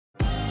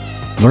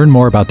Learn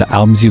more about the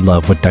albums you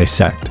love with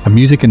Dissect, a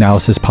music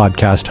analysis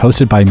podcast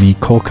hosted by me,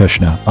 Cole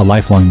Kushna, a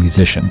lifelong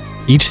musician.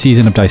 Each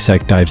season of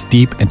Dissect dives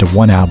deep into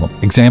one album,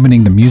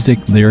 examining the music,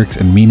 lyrics,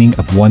 and meaning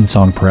of one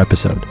song per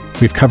episode.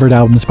 We've covered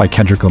albums by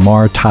Kendrick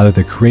Lamar, Tyler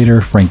the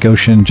Creator, Frank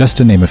Ocean, just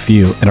to name a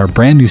few, and our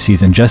brand new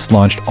season just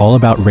launched all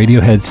about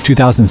Radiohead's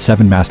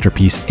 2007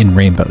 masterpiece, In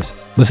Rainbows.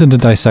 Listen to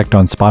Dissect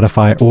on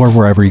Spotify or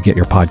wherever you get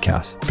your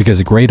podcasts,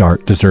 because great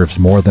art deserves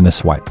more than a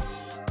swipe.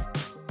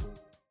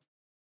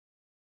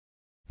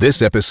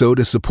 This episode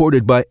is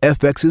supported by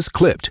FX's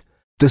Clipped,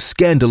 the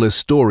scandalous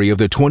story of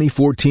the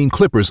 2014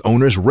 Clippers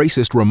owner's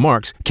racist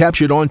remarks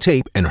captured on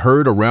tape and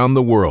heard around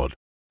the world.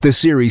 The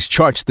series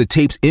charts the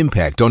tape's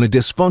impact on a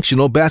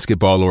dysfunctional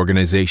basketball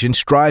organization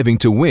striving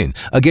to win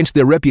against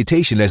their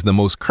reputation as the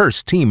most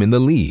cursed team in the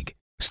league.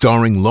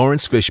 Starring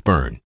Lawrence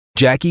Fishburne,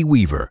 Jackie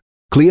Weaver,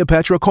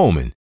 Cleopatra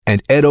Coleman,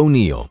 and Ed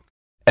O'Neill.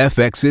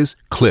 FX's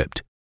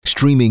Clipped,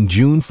 streaming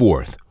June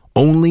 4th,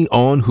 only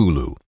on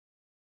Hulu.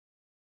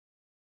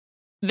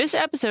 This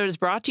episode is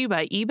brought to you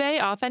by eBay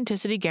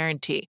Authenticity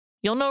Guarantee.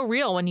 You'll know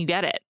real when you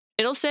get it.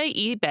 It'll say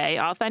eBay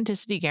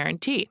Authenticity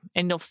Guarantee,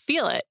 and you'll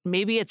feel it.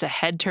 Maybe it's a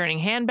head-turning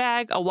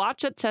handbag, a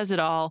watch that says it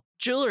all,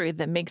 jewelry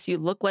that makes you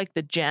look like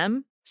the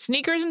gem,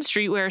 sneakers and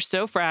streetwear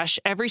so fresh,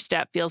 every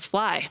step feels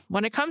fly.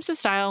 When it comes to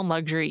style and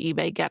luxury,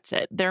 eBay gets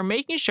it. They're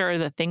making sure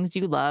the things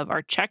you love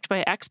are checked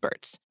by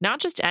experts.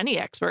 Not just any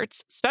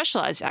experts,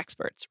 specialized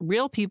experts,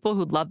 real people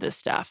who love this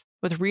stuff,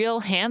 with real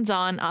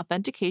hands-on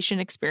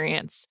authentication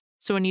experience.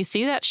 So when you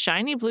see that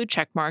shiny blue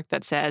checkmark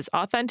that says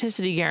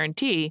Authenticity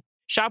Guarantee,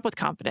 shop with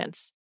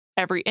confidence.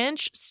 Every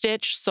inch,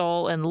 stitch,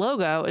 sole, and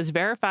logo is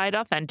verified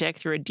authentic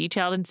through a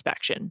detailed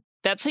inspection.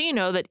 That's how you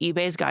know that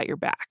eBay's got your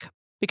back.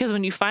 Because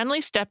when you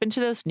finally step into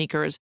those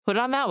sneakers, put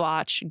on that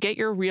watch, get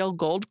your real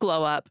gold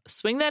glow up,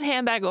 swing that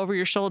handbag over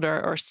your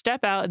shoulder, or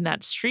step out in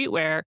that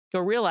streetwear,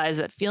 you'll realize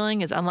that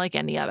feeling is unlike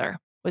any other.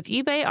 With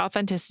eBay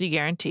Authenticity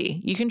Guarantee,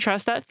 you can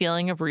trust that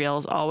feeling of real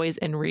is always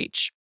in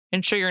reach.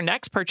 Ensure your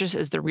next purchase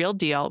is the real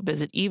deal.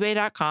 Visit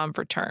ebay.com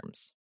for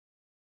terms.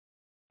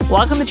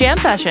 Welcome to Jam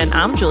Session.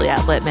 I'm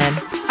Juliette Littman.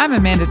 I'm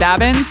Amanda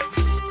Dobbins.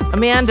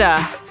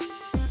 Amanda,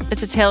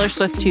 it's a Taylor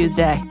Swift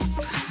Tuesday.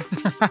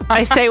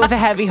 I say with a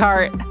heavy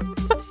heart.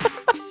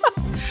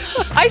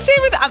 I say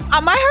with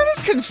my heart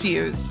is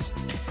confused.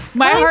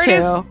 My heart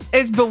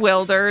is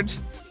bewildered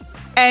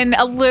and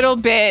a little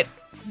bit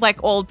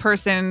like old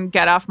person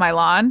get off my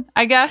lawn,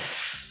 I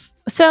guess.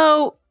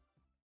 So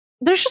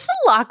there's just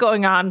a lot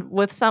going on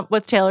with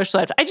Taylor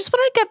Swift. I just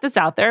want to get this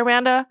out there,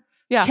 Amanda.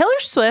 Yeah. Taylor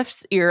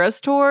Swift's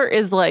Eras tour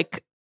is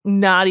like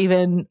not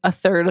even a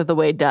third of the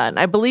way done.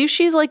 I believe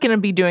she's like going to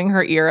be doing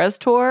her Eras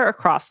tour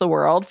across the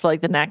world for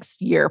like the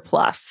next year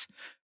plus.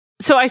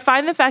 So I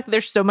find the fact that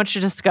there's so much to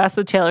discuss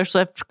with Taylor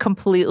Swift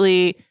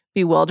completely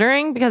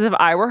bewildering, because if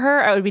I were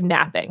her, I would be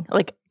napping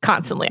like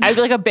constantly. I'd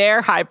be like a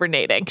bear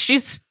hibernating.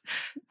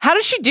 How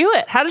does she do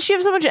it? How does she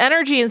have so much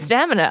energy and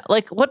stamina?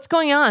 Like, what's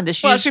going on? Does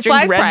she just she drink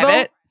flies Red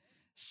private. Bull?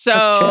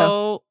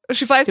 So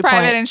she flies Good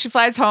private point. and she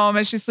flies home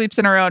and she sleeps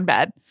in her own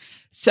bed.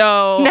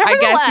 So I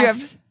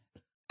guess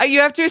you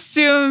have to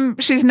assume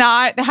she's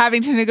not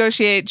having to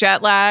negotiate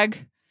jet lag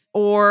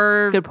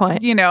or, Good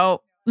point.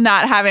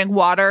 Not having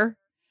water.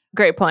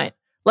 Great point.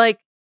 Like,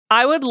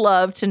 I would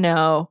love to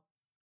know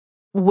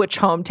which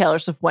home Taylor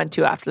Swift went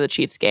to after the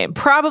Chiefs game.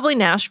 Probably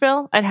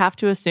Nashville. I'd have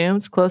to assume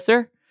it's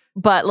closer.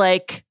 But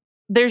like,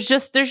 there's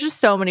just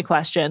so many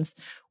questions.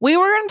 We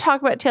were going to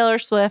talk about Taylor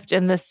Swift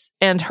and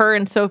her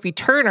and Sophie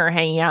Turner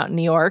hanging out in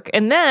New York.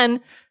 And then,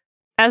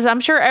 as I'm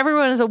sure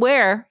everyone is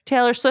aware,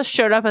 Taylor Swift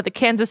showed up at the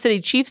Kansas City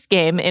Chiefs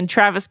game in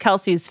Travis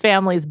Kelce's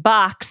family's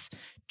box,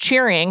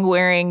 cheering,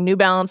 wearing New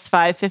Balance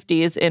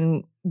 550s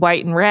in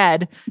white and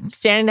red,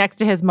 standing next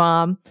to his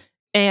mom.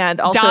 And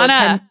also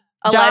Donna,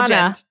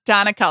 legend.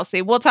 Donna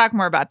Kelce. We'll talk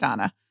more about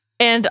Donna.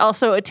 And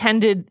also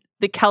attended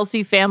the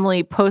Kelce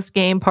family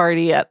post-game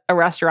party at a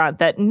restaurant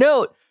that,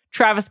 note,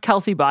 Travis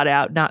Kelce bought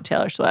out, not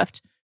Taylor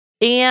Swift.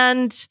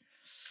 And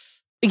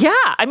yeah,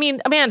 I mean,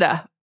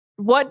 Amanda,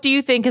 what do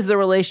you think is the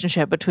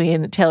relationship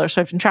between Taylor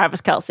Swift and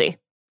Travis Kelce?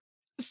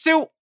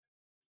 So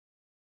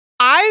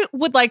I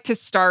would like to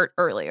start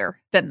earlier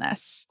than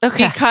this.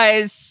 Okay.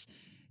 Because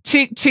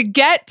to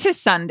get to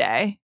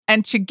Sunday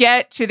and to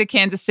get to the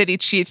Kansas City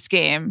Chiefs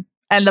game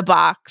and the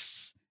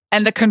box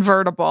and the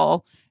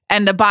convertible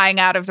and the buying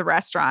out of the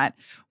restaurant,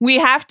 we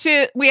have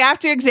to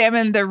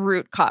examine the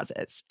root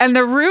causes. And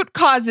the root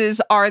causes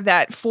are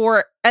that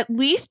for at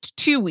least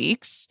 2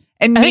 weeks,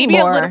 and maybe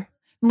a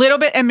little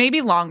bit, and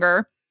maybe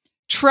longer,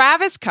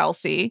 Travis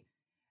Kelce,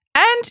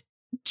 and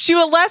to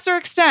a lesser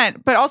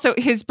extent, but also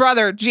his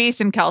brother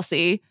Jason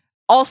Kelce,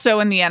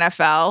 also in the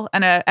NFL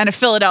and a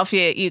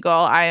Philadelphia Eagle,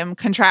 I am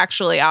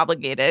contractually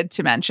obligated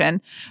to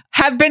mention,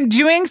 have been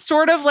doing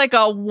sort of like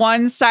a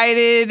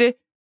one-sided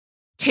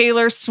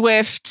Taylor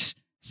Swift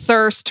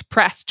thirst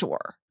press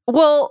tour.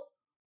 Well,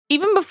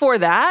 even before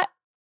that,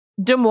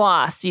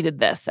 Demois seeded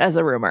this as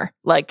a rumor.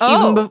 Like,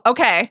 even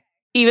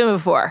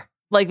before,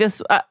 like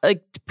this,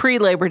 like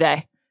pre-Labor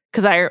Day,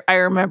 because I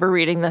remember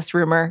reading this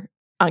rumor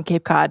on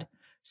Cape Cod.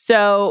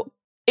 So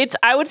It's,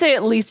 I would say,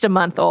 at least a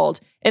month old.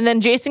 And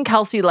then Jason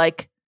Kelce,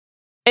 like,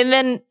 and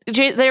then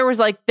there was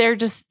like, they're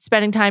just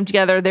spending time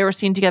together. They were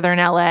seen together in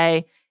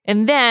LA.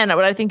 And then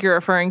what I think you're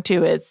referring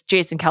to is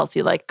Jason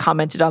Kelce like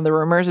commented on the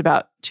rumors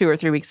about 2 or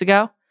 3 weeks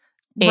ago.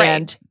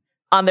 And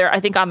on their, I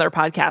think on their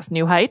podcast,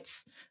 New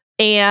Heights.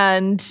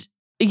 And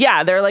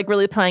yeah, they're like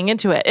really playing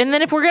into it. And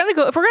then if we're going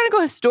to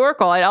go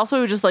historical, I'd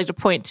also just like to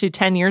point to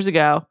 10 years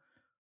ago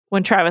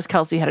when Travis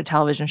Kelce had a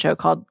television show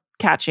called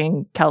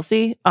Catching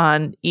Kelce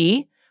on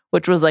E,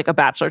 which was like a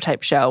Bachelor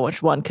type show,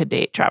 which one could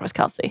date Travis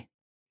Kelce.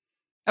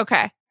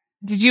 Okay.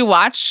 Did you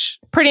watch?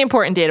 Pretty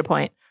important data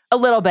point. A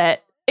little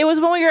bit. It was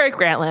when we were at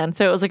Grantland,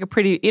 so it was like a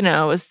pretty, you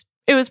know,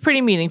 it was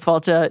pretty meaningful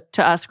to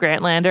us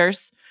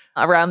Grantlanders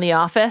around the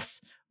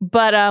office.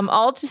 But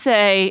all to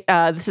say,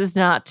 this is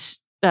not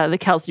the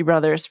Kelce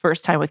brothers'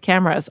 first time with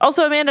cameras.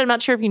 Also, Amanda, I'm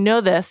not sure if you know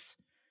this,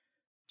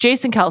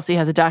 Jason Kelce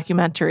has a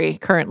documentary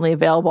currently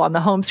available on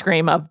the home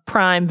screen of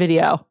Prime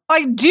Video.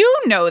 I do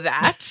know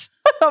that.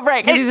 Oh,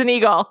 right, because he's an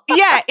Eagle.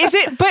 Yeah, is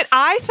it? But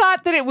I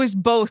thought that it was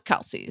both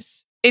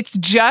Kelce's. It's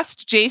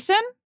just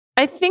Jason?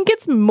 I think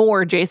it's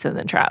more Jason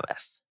than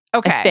Travis.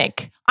 Okay. I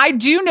think. I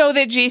do know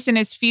that Jason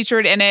is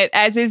featured in it,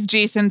 as is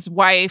Jason's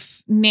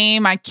wife.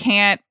 Name, I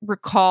can't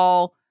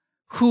recall,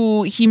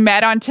 who he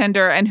met on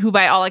Tinder and who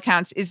by all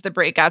accounts is the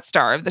breakout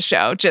star of the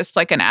show. Just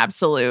like an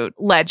absolute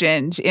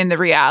legend in the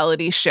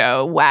reality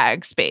show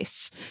WAG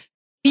space.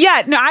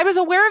 Yeah, no, I was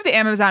aware of the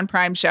Amazon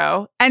Prime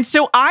show. And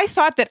so I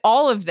thought that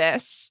all of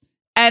this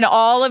and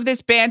all of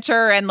this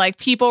banter and like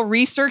people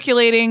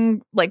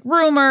recirculating like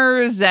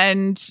rumors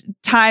and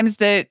times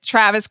that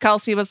Travis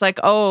Kelce was like,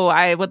 oh,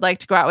 I would like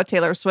to go out with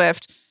Taylor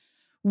Swift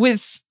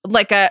was a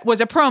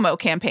promo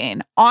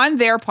campaign on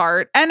their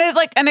part. And it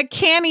like, and a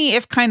canny,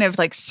 if kind of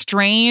like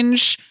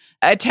strange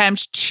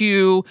attempt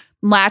to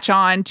latch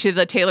on to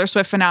the Taylor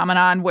Swift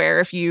phenomenon, where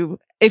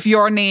if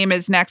your name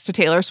is next to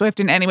Taylor Swift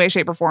in any way,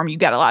 shape, or form, you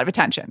get a lot of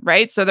attention,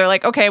 right? So they're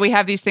like, okay, we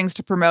have these things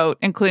to promote,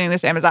 including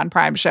this Amazon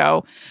Prime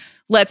show.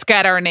 Let's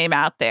get our name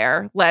out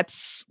there.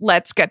 Let's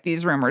get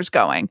these rumors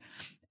going.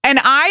 And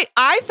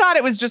I thought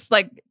it was just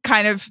like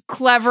kind of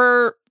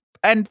clever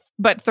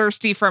but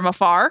thirsty from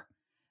afar.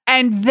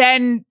 And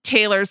then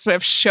Taylor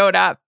Swift showed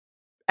up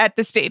at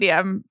the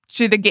stadium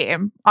to the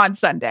game on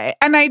Sunday.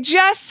 And I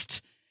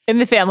just... in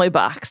the family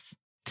box.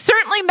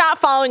 Certainly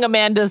not following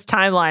Amanda's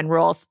timeline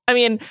rules. I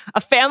mean,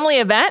 a family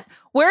event?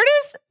 Where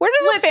does Let's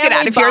a family get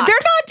out of box? here.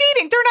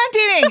 They're not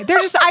dating. They're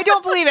just, I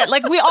don't believe it.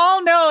 Like, we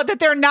all know that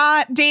they're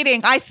not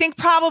dating. I think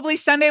probably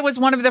Sunday was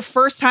one of the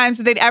first times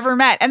that they'd ever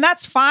met. And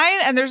that's fine.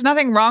 And there's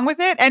nothing wrong with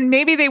it. And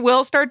maybe they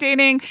will start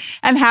dating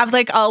and have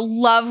like a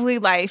lovely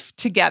life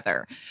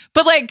together.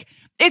 But like,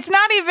 it's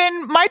not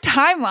even, my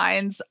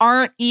timelines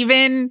aren't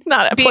even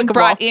not being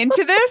brought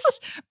into this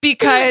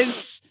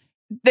because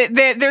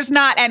there's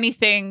not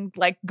anything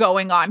like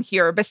going on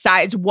here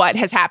besides what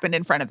has happened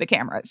in front of the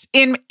cameras,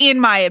 in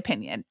my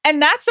opinion.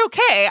 And that's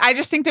okay. I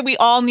just think that we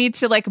all need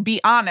to like be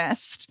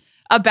honest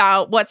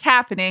about what's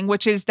happening,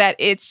 which is that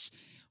it's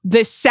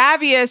the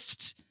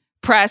savviest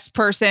press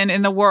person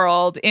in the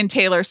world in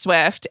Taylor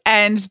Swift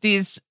and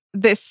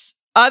this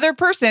other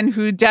person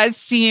who does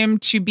seem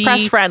to be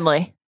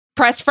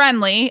press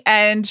friendly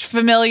and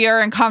familiar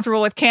and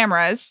comfortable with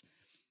cameras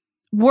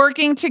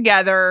working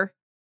together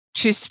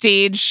to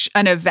stage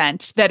an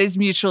event that is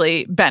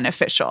mutually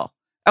beneficial.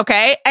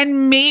 Okay.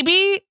 And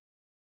maybe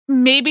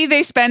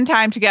they spend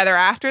time together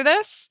after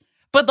this,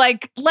 but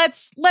like,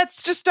 let's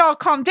just all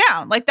calm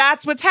down. Like,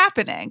 that's what's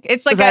happening.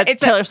 It's like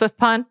it's a Taylor Swift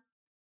pun.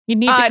 You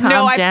need to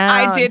calm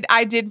down.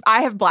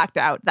 I have blacked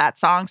out that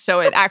song. So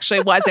it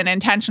actually wasn't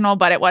intentional,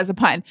 but it was a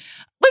pun.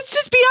 Let's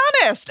just be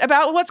honest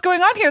about what's going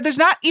on here. There's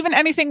not even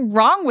anything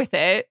wrong with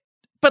it,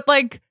 but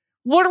like,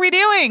 what are we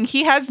doing?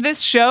 He has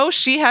this show.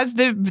 She has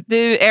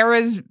the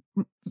era's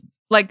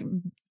like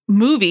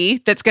movie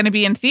that's going to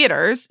be in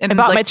theaters in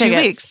like 2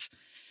 weeks.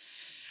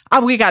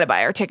 Oh, we got to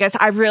buy our tickets.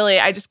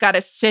 I just got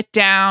to sit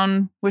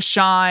down with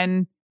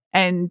Sean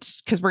and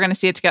because we're going to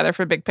see it together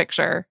for a big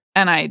picture.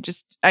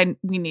 And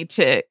we need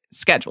to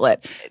schedule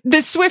it. The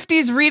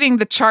Swifties reading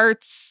the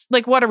charts.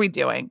 Like, what are we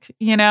doing?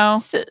 You know?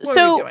 So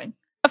are we doing?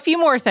 A few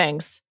more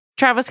things.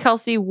 Travis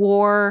Kelce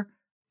wore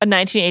a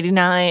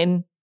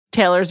 1989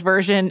 Taylor's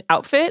version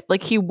outfit.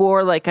 Like, he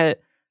wore like a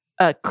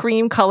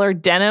cream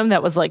colored denim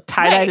that was like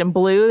tie-dyed in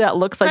blue that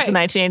looks like the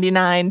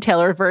 1989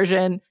 Taylor's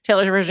version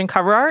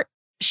cover art.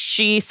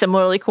 She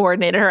similarly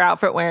coordinated her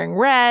outfit wearing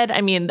red.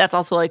 I mean, that's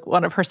also like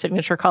one of her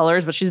signature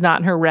colors, but she's not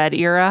in her red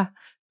era.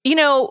 You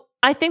know,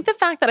 I think the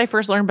fact that I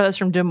first learned about this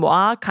from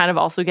Demois kind of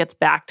also gets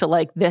back to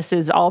like, this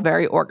is all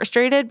very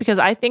orchestrated, because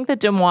I think that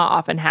Demois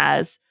often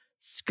has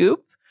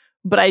scoop,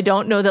 but I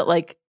don't know that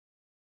like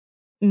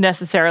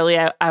necessarily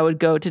I would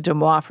go to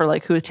Demois for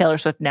like, who is Taylor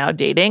Swift now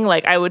dating?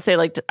 Like, I would say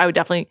like, I would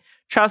definitely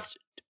trust,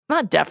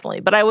 not definitely,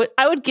 but I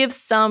would give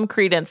some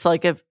credence to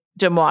like if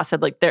Demois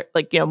said like, they're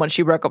like, you know, when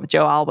she broke up with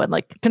Joe Alwyn,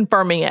 like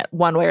confirming it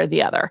one way or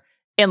the other.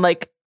 And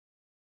like,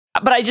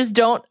 but I just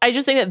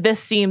think that this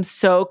seems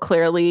so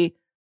clearly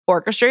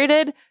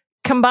orchestrated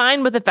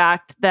combined with the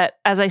fact that,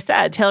 as I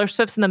said, Taylor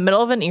Swift's in the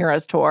middle of an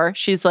Eras tour.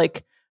 She's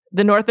like,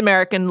 the North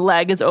American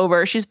leg is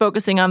over. She's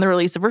focusing on the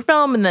release of her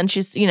film, and then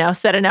she's,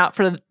 setting out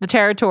for the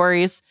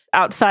territories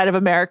outside of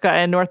America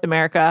and North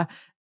America.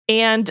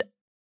 And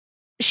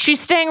she's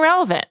staying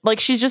relevant. Like,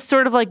 she's just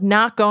sort of like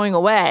not going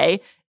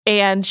away,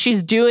 and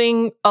she's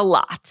doing a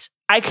lot.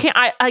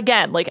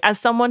 Again, like, as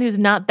someone who's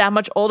not that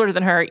much older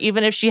than her,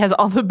 even if she has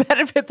all the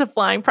benefits of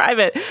flying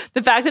private,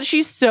 the fact that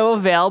she's so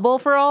available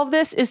for all of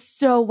this is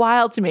so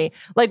wild to me.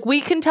 Like,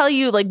 we can tell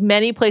you like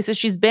many places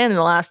she's been in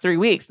the last 3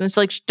 weeks. And it's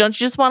like, don't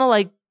you just want to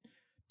like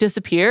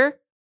disappear?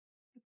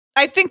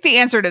 I think the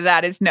answer to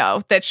that is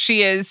no, that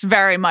she is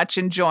very much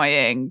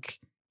enjoying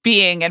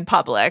being in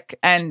public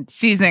and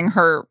seizing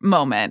her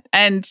moment.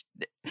 And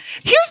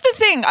here's the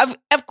thing,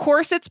 of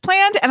course it's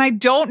planned, and I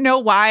don't know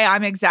why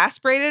I'm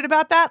exasperated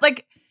about that.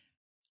 Like,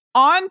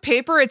 on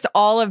paper, it's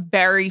all a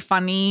very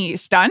funny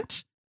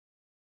stunt,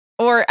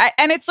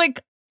 and it's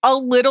like a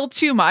little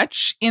too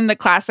much in the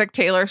classic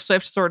Taylor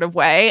Swift sort of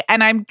way.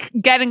 And I'm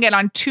getting it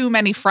on too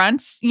many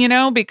fronts,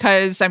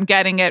 because I'm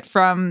getting it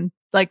from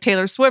like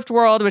Taylor Swift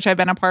world, which I've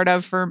been a part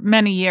of for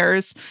many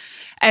years.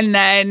 And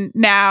then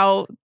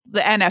now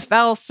the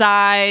NFL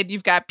side,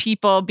 you've got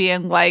people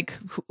being like,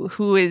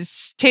 who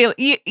is Taylor,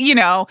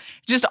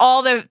 just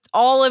all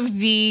of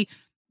the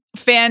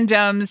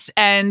fandoms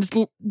and,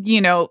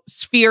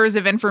 spheres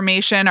of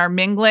information are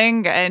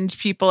mingling, and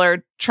people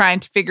are trying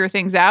to figure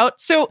things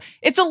out. So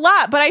it's a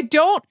lot, but I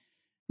don't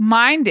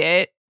mind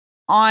it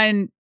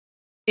on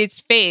its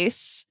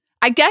face.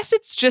 I guess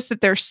it's just that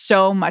there's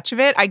so much of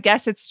it. I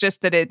guess it's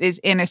just that it is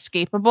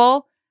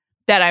inescapable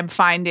that I'm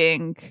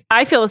finding.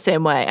 I feel the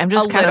same way. I'm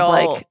just kind of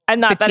like, I'm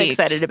not fatigued.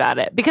 that excited about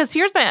it, because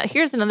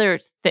here's another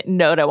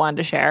note I wanted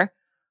to share.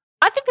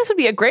 I think this would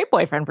be a great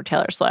boyfriend for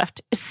Taylor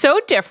Swift. It's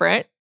so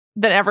different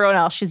than everyone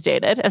else she's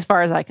dated, as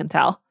far as I can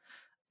tell.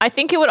 I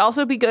think it would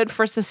also be good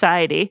for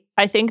society.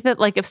 I think that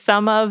like if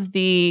some of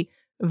the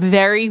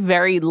very,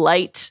 very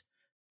light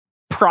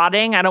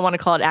prodding, I don't want to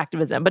call it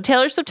activism, but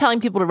Taylor Swift telling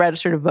people to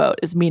register to vote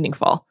is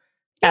meaningful.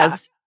 Yeah.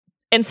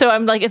 And so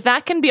I'm like, if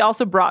that can be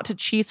also brought to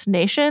Chiefs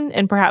Nation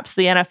and perhaps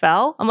the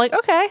NFL, I'm like,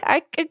 okay, I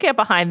could get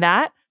behind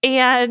that.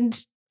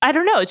 And I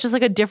don't know, it's just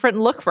like a different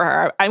look for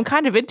her. I'm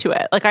kind of into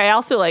it. Like, I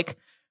also like,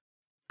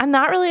 I'm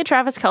not really a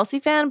Travis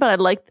Kelce fan, but I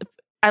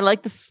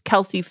like the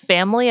Kelce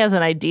family as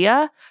an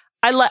idea.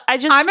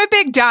 I'm a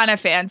big Donna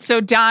fan. So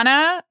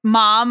Donna,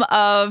 mom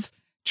of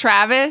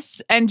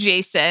Travis and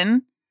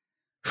Jason,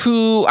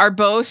 who are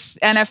both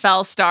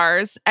NFL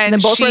stars. And they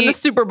both were in the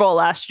Super Bowl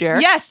last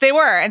year. Yes, they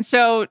were. And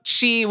so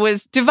she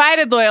was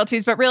divided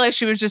loyalties, but really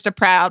she was just a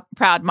proud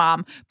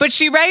mom. But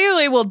she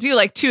regularly will do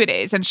like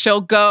 2-a-days, and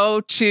she'll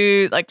go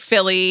to like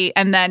Philly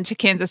and then to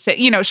Kansas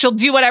City. She'll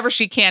do whatever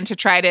she can to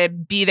try to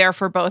be there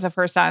for both of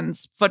her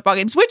sons' football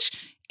games, which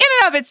in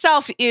and of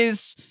itself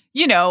is,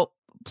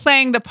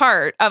 playing the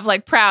part of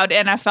like proud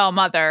NFL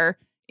mother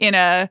in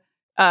a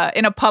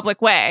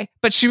public way.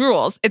 But she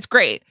rules. It's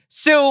great.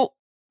 So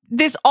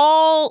this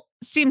all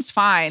seems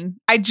fine.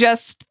 I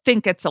just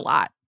think it's a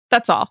lot.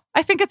 That's all.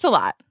 I think it's a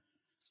lot.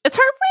 It's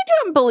hard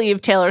for me to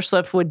believe Taylor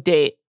Swift would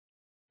date,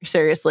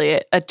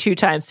 seriously, a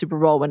 2-time Super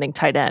Bowl winning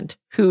tight end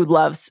who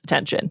loves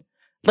attention.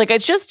 Like,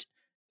 it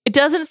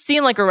doesn't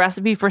seem like a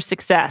recipe for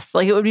success.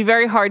 Like, it would be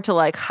very hard to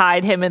like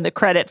hide him in the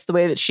credits the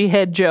way that she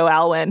hid Joe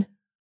Alwyn.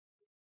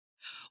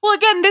 Well,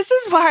 again, this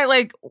is why,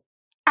 like,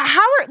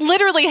 how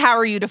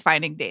are you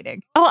defining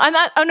dating?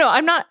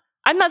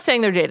 I'm not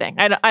saying they're dating.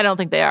 I don't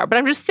think they are, but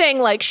I'm just saying,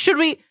 like, should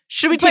we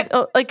take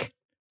like,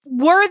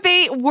 were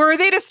they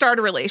to start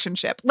a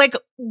relationship? Like,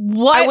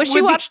 what? I wish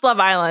you watched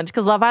Love Island,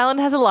 because Love Island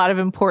has a lot of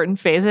important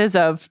phases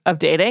of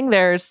dating.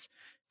 There's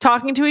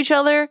talking to each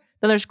other,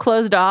 then there's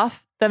closed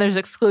off, then there's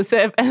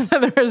exclusive, and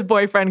then there's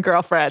boyfriend,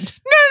 girlfriend.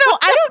 No,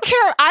 I don't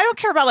care. I don't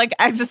care about like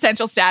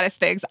existential status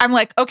things. I'm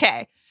like,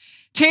 okay,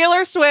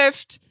 Taylor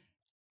Swift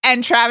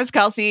and Travis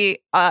Kelce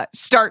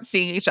start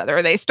seeing each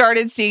other. They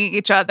started seeing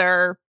each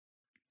other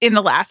in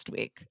the last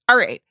week. All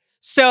right.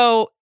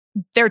 So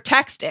they're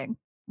texting,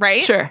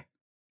 right? Sure.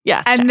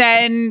 Yes. And texting.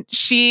 then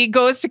she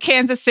goes to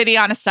Kansas City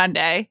on a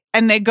Sunday,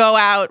 and they go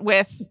out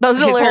with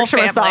those are the lyrics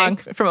from a song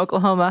from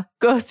Oklahoma.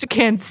 Goes to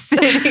Kansas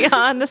City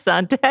on a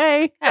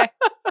Sunday.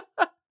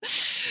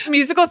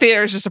 Musical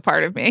theater is just a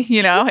part of me,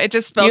 it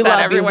just spills out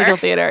everywhere. Musical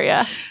theater,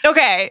 yeah.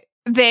 Okay.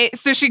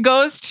 So she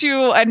goes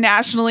to a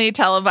nationally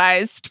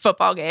televised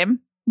football game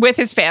with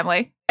his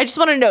family. I just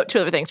want to note 2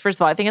 other things. First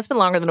of all, I think it's been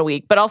longer than a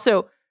week, but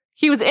also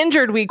he was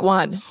injured week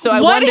 1. So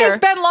I wonder, what has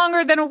been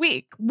longer than a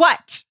week?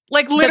 What?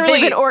 Like,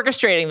 literally, they've been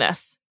orchestrating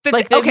this.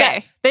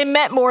 They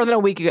met more than a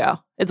week ago,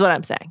 is what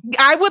I'm saying.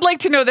 I would like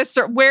to know this.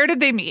 Where did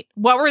they meet?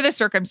 What were the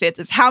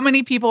circumstances? How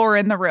many people were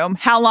in the room?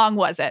 How long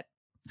was it?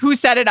 Who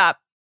set it up?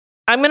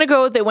 I'm going to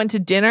go, they went to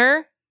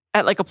dinner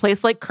at like a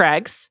place like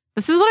Craig's.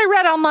 This is what I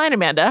read online,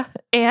 Amanda.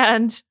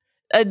 And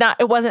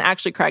it wasn't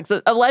actually Craig's.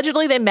 But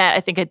allegedly, they met,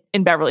 I think,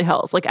 in Beverly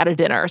Hills, like at a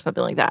dinner or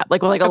something like that.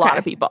 Like with like a lot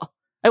of people.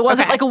 It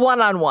wasn't like a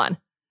one-on-one.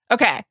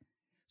 Okay.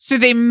 So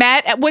they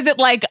met. Was it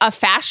like a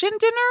fashion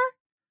dinner?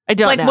 I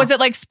don't know. Was it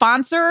like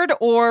sponsored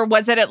or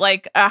was it at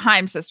like a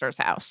Haim sister's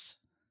house?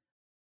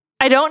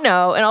 I don't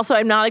know. And also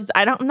I'm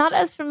not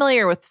as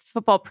familiar with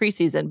football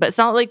preseason, but it's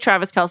not like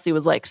Travis Kelce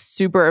was like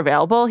super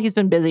available. He's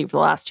been busy for the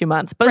last 2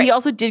 months, but he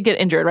also did get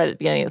injured right at the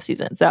beginning of the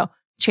season. So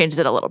changes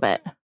it a little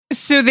bit.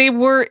 So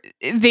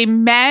they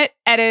met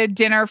at a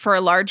dinner for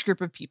a large group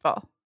of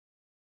people.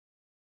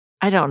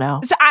 I don't know.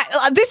 So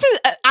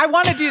I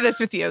want to do this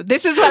with you.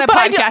 This is what a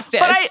podcast is.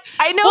 But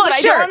I know, but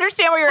sure. I don't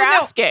understand what you're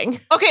asking.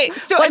 Okay,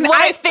 so like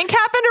what I think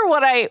happened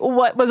or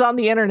what was on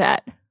the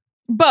internet?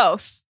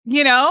 Both.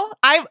 You know,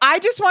 I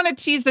just want to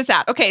tease this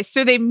out. Okay,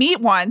 so they meet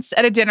once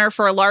at a dinner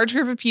for a large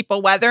group of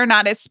people, whether or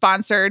not it's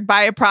sponsored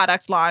by a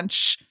product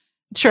launch,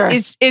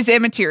 is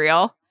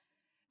immaterial.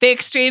 They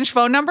exchange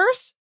phone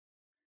numbers,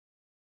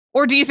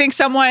 or do you think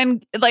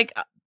someone like?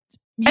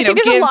 I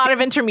think there's a lot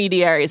of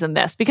intermediaries in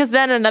this because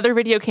then another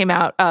video came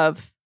out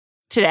of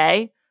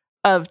today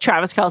of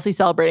Travis Kelce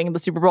celebrating the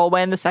Super Bowl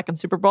win, the second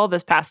Super Bowl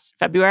this past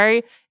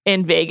February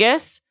in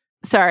Vegas.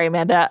 Sorry,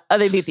 Amanda.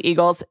 They beat the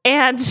Eagles.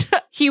 And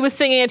he was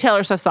singing a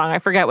Taylor Swift song. I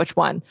forget which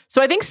one.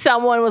 So I think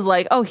someone was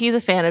like, oh, he's a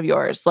fan of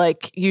yours.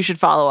 Like, you should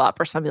follow up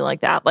or something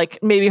like that. Like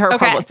maybe her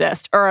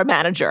publicist or a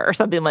manager or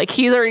something. Like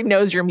he already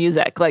knows your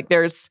music. Like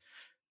there's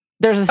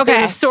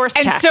a source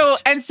text.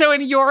 And so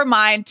in your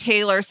mind,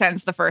 Taylor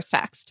sends the first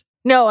text.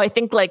 No, I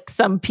think like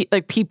some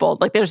people,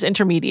 like there's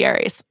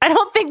intermediaries. I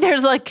don't think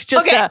there's like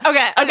just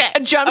a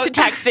jump to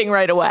texting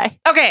right away.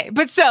 Okay,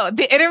 but so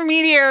the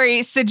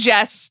intermediary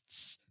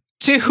suggests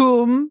to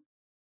whom,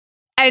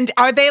 and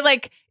are they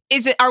like,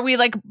 are we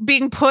like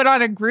being put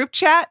on a group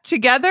chat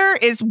together?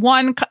 Is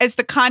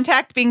the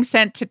contact being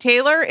sent to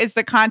Taylor? Is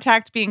the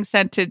contact being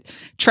sent to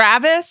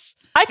Travis?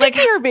 I could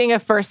see her being a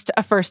first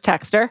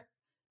texter.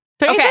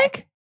 Don't you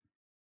think?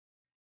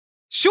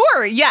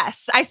 Sure.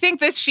 Yes. I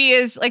think that she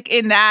is like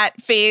in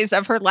that phase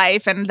of her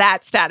life and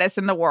that status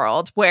in the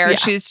world where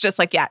she's just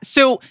like, yeah.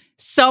 So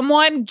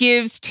someone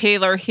gives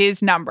Taylor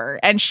his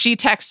number and she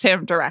texts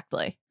him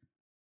directly.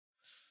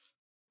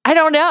 I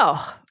don't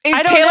know.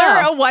 Is Taylor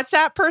a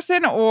WhatsApp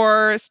person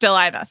or still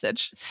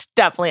iMessage? It's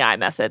definitely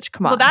iMessage.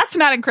 Come on. Well, that's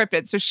not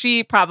encrypted. So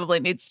she probably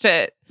needs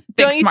to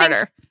think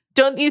smarter.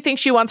 Don't you think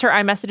she wants her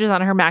iMessages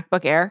on her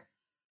MacBook Air?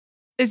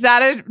 Is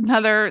that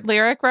another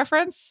lyric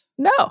reference?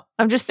 No,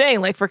 I'm just saying,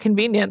 like, for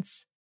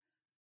convenience.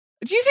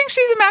 Do you think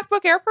she's a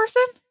MacBook Air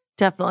person?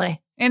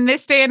 Definitely. In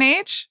this day and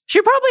age?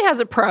 She probably has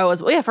a Pro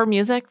as well. Yeah, for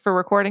music, for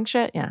recording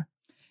shit. Yeah.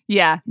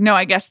 Yeah. No,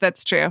 I guess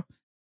that's true.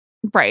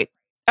 Right.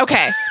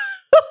 Okay.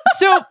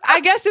 So I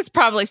guess it's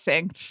probably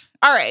synced.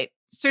 All right.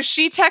 So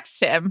she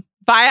texts him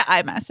via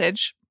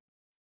iMessage.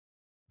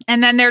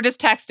 And then they're just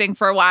texting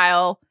for a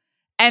while.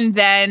 And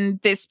then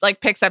this like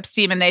picks up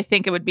steam and they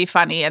think it would be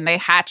funny. And they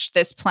hatch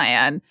this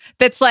plan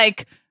that's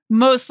like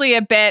mostly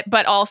a bit,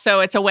 but also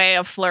it's a way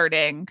of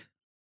flirting.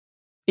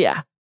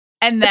 Yeah.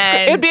 And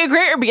then it would be a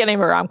great beginning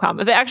of a rom-com.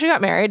 If they actually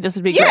got married, this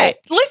would be great.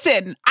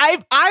 Listen,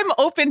 I'm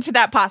open to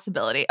that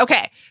possibility.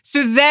 Okay.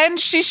 So then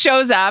she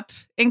shows up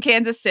in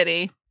Kansas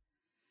City,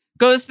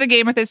 goes to the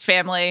game with his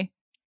family.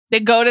 They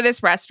go to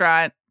this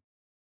restaurant.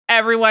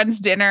 Everyone's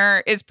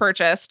dinner is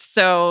purchased,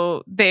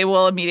 so they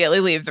will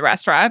immediately leave the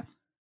restaurant.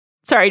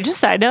 Sorry, just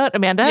side note,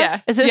 Amanda.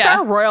 Yeah. Is this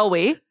our royal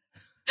we?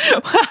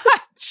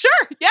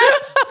 Sure.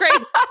 Yes.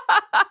 Great.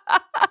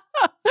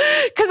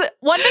 Because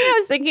one thing I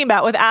was thinking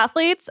about with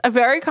athletes, a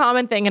very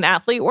common thing in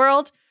athlete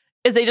world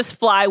is they just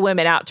fly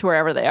women out to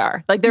wherever they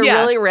are. Like they're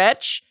really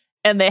rich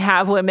and they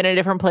have women in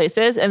different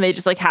places and they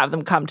just like have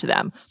them come to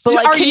them. But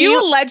like, are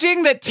you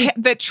alleging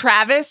that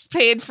Travis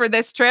paid for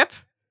this trip?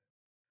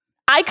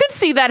 I could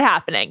see that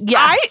happening.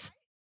 Yes.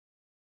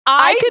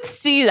 I could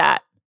see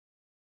that.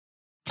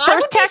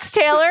 First text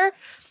Taylor,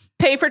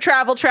 pay for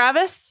travel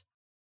Travis.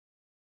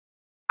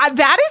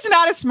 That is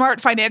not a smart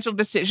financial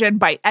decision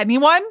by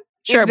anyone.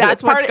 Sure, but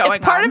that's what's going on.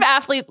 It's part of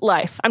athlete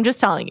life. I'm just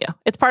telling you.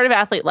 It's part of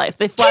athlete life.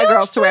 They fly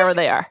girls to wherever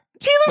they are.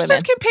 Taylor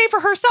Swift can pay for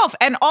herself.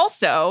 And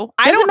also,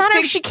 I don't matter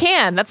if she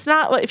can. That's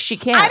not what if she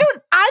can. I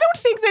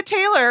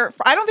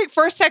don't think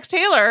first text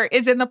Taylor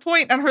is in the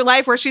point in her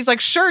life where she's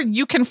like, sure,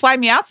 you can fly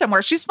me out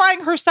somewhere. She's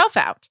flying herself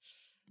out.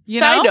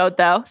 Side note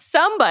though,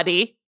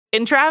 somebody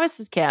in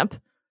Travis's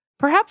camp,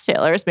 perhaps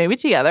Taylor's, maybe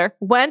together,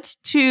 went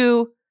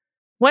through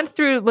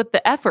with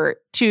the effort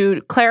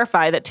to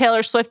clarify that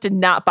Taylor Swift did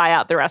not buy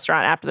out the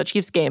restaurant after the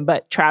Chiefs game,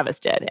 but Travis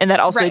did. And that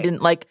also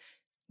didn't like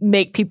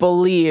make people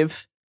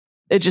leave.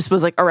 It just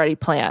was like already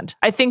planned.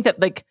 I think that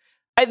like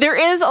there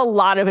is a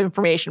lot of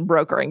information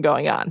brokering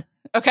going on.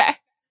 Okay.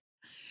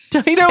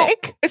 Don't you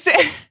think?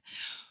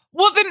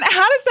 Well, then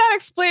how does that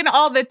explain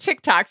all the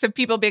TikToks of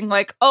people being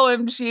like,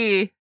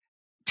 OMG,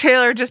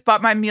 Taylor just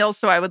bought my meal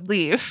so I would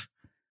leave?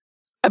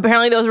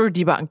 Apparently those were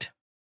debunked.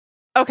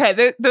 Okay,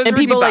 those and were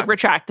people debunked. Like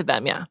retracted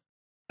them. Yeah,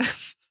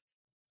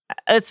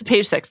 that's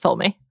page 6 told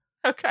me.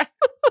 Okay.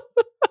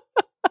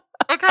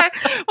 Okay.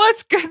 Well,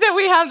 it's good that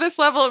we have this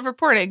level of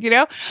reporting. You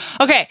know.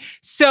 Okay,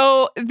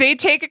 so they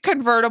take a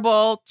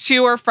convertible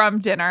to or from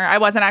dinner. I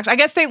wasn't actually. I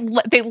guess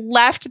they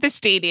left the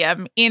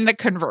stadium in the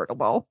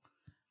convertible.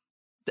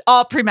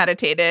 All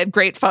premeditated.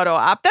 Great photo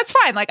op. That's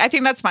fine. Like I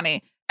think that's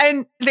funny.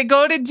 And they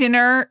go to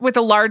dinner with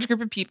a large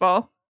group of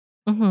people.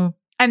 Mm-hmm.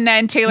 And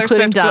then Taylor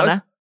Including Swift Donna.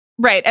 goes.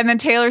 Right. And then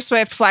Taylor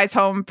Swift flies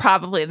home,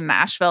 probably the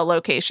Nashville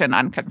location,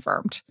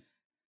 unconfirmed.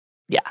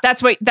 Yeah.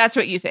 That's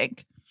what you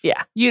think.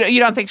 Yeah. You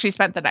don't think she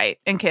spent the night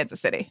in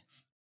Kansas City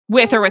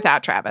with or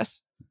without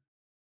Travis?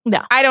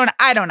 No. I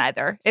don't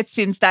either. That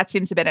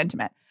seems a bit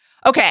intimate.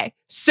 Okay.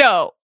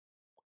 So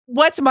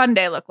what's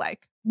Monday look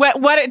like?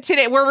 What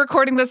today? We're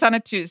recording this on a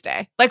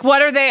Tuesday. Like,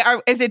 what are they?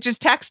 Is it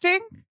just texting?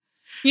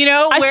 You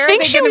know, I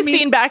think she was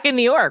seen back in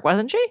New York,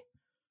 wasn't she?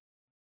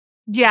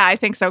 Yeah, I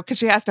think so. Because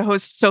she has to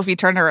host Sophie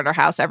Turner at her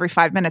house every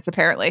 5 minutes,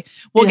 apparently.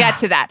 We'll get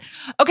to that.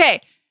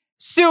 Okay.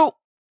 So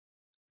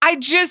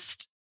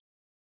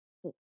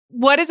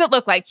what does it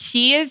look like?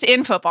 He is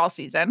in football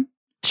season.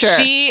 Sure.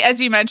 She, as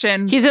you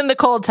mentioned, He's in the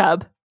cold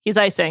tub. He's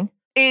icing.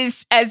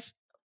 is as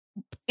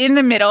in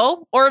the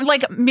middle, or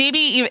like maybe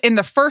even in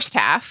the first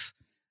half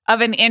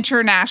of an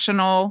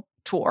international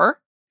tour.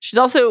 She's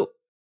also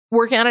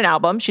working on an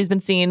album. She's been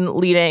seen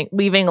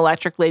leaving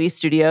Electric Lady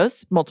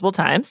Studios multiple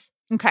times.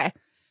 Okay.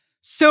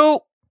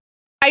 So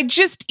I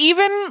just,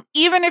 even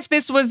if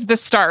this was the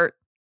start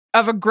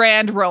of a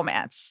grand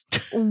romance,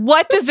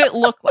 what does it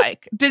look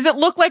like? Does it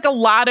look like a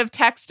lot of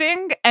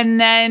texting?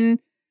 And then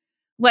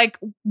like,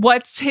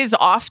 what's his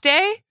off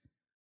day?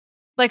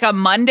 Like a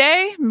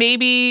Monday?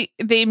 Maybe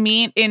they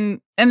meet and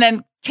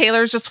then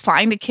Taylor's just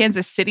flying to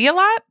Kansas City a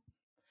lot?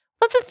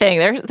 That's the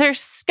thing. Their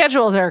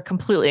schedules are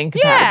completely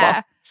incompatible.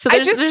 Yeah. So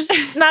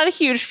there's not a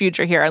huge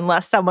future here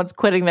unless someone's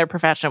quitting their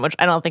profession, which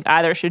I don't think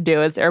either should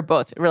do, as they're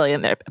both really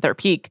in their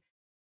peak.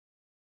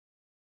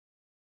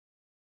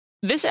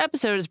 This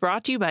episode is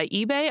brought to you by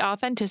eBay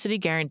Authenticity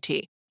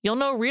Guarantee. You'll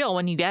know real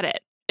when you get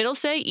it. It'll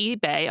say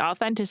eBay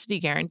Authenticity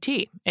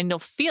Guarantee, and you'll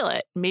feel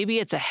it. Maybe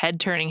it's a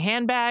head-turning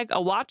handbag,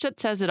 a watch that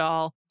says it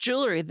all,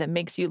 jewelry that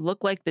makes you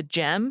look like the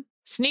gem.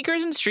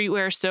 Sneakers and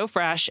streetwear so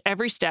fresh,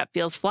 every step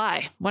feels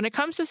fly. When it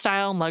comes to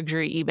style and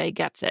luxury, eBay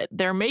gets it.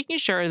 They're making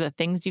sure the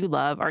things you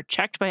love are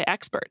checked by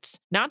experts.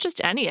 Not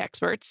just any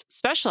experts,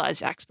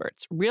 specialized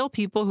experts, real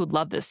people who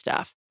love this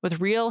stuff, with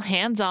real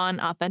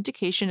hands-on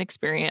authentication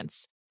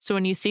experience. So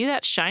when you see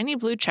that shiny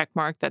blue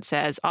checkmark that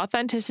says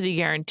Authenticity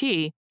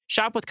Guarantee,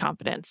 shop with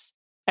confidence.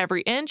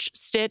 Every inch,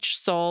 stitch,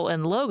 sole,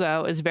 and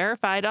logo is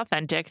verified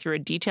authentic through a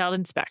detailed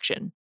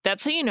inspection.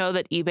 That's how you know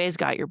that eBay's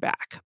got your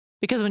back.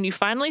 Because when you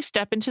finally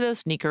step into those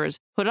sneakers,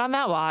 put on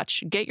that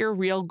watch, get your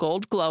real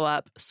gold glow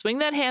up, swing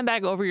that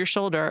handbag over your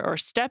shoulder, or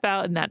step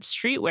out in that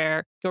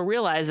streetwear, you'll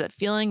realize that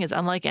feeling is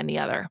unlike any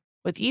other.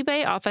 With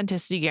eBay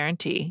Authenticity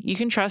Guarantee, you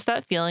can trust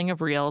that feeling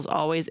of real is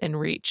always in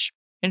reach.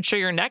 Ensure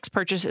your next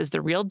purchase is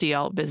the real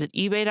deal. Visit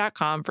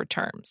ebay.com for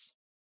terms.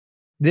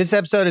 This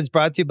episode is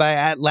brought to you by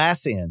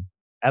Atlassian.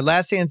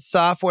 Atlassian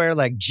software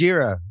like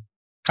Jira,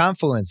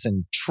 Confluence,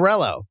 and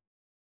Trello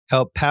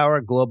help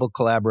power global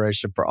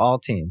collaboration for all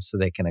teams so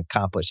they can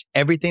accomplish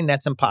everything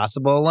that's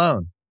impossible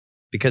alone.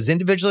 Because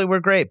individually we're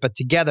great, but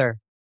together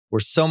we're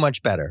so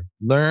much better.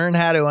 Learn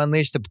how to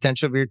unleash the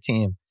potential of your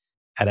team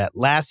at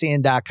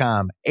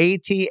Atlassian.com.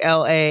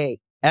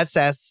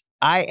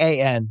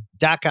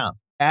 Atlassian.com.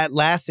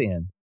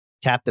 Atlassian.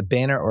 Tap the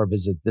banner or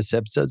visit this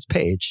episode's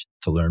page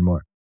to learn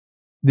more.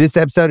 This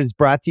episode is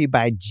brought to you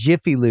by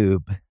Jiffy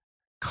Lube.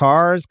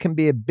 Cars can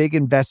be a big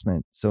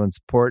investment, so it's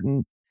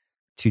important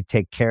to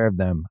take care of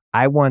them.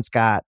 I once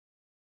got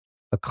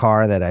a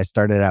car that I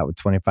started out with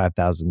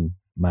 25,000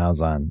 miles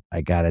on.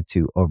 I got it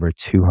to over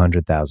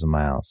 200,000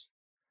 miles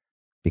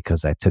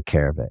because I took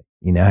care of it.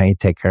 You know how you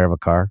take care of a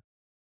car?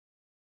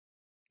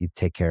 You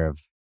take care of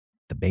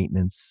the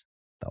maintenance,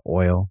 the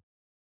oil,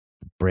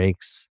 the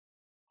brakes,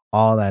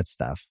 all that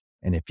stuff.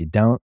 And if you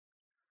don't,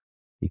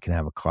 you can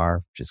have a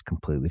car just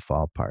completely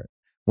fall apart.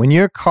 When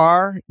your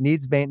car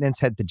needs maintenance,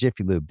 head to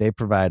Jiffy Lube. They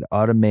provide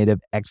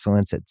automotive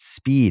excellence at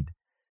speed.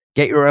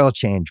 Get your oil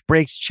change,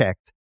 brakes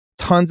checked,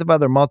 tons of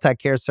other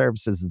multi-care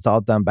services. It's all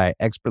done by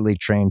expertly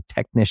trained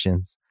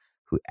technicians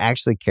who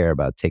actually care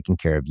about taking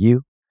care of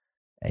you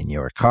and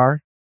your car.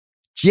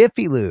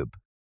 Jiffy Lube,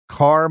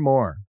 car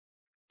more.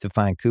 To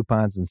find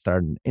coupons and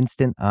start an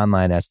instant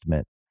online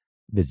estimate,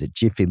 visit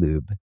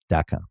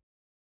jiffylube.com.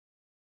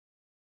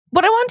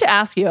 What I wanted to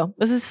ask you,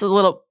 this is a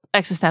little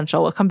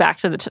existential. We'll come back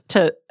to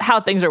to how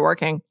things are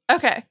working.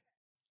 Okay.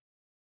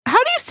 How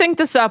do you sync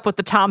this up with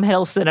the Tom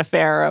Hiddleston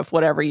affair of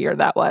whatever year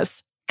that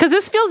was? Because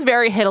this feels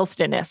very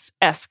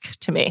Hiddleston-esque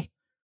to me.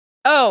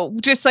 Oh,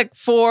 just like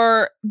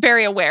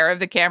very aware of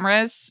the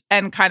cameras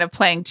and kind of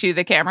playing to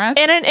the cameras.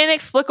 And an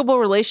inexplicable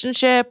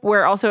relationship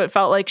where also it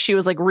felt like she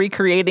was like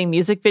recreating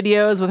music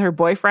videos with her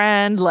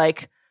boyfriend.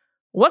 Like,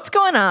 what's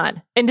going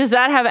on? And does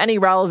that have any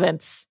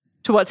relevance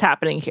to what's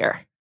happening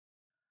here?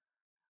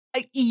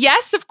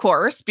 Yes, of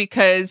course,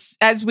 because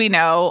as we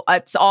know,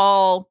 it's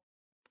all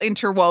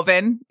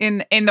interwoven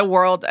in the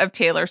world of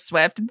Taylor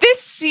Swift.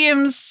 This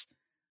seems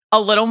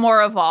a little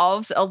more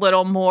evolved, a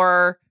little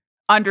more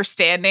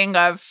understanding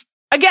of,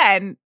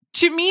 again,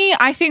 to me,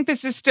 I think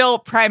this is still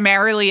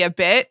primarily a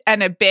bit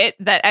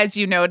that, as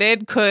you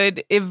noted,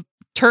 could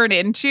turn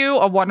into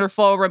a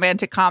wonderful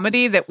romantic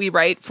comedy that we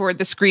write for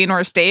the screen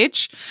or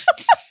stage.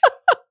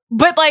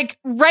 But like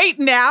right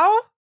now,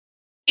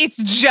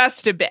 it's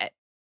just a bit.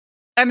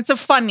 And it's a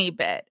funny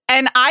bit.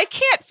 And I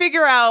can't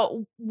figure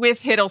out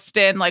with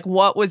Hiddleston, like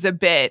what was a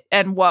bit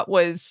and what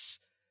was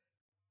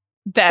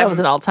them. That was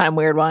an all-time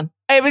weird one.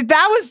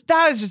 That was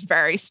just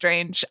very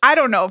strange. I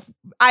don't know.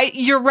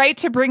 You're right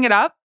to bring it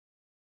up.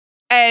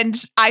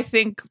 And I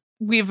think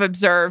we've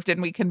observed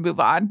and we can move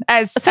on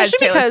as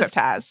Taylor Swift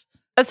has.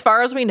 As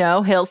far as we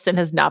know, Hiddleston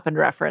has not been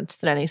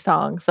referenced in any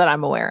songs that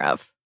I'm aware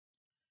of.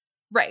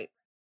 Right.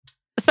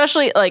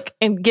 Especially like,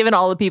 and given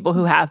all the people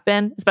who have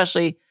been,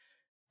 especially,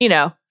 you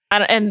know,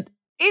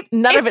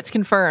 none of it's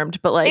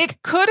confirmed, but like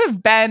it could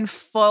have been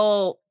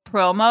full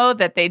promo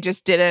that they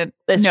just didn't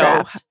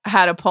know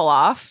how to pull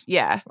off.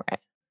 Yeah. Right.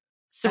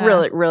 It's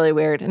really, really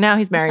weird. And now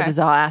he's married to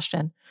Zell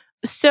Ashton.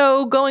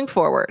 So going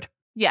forward,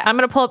 yes, I'm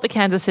going to pull up the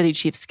Kansas City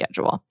Chiefs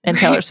schedule and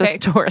Taylor Swift's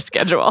tour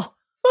schedule.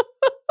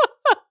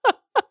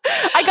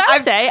 I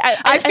gotta say,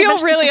 I feel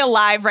really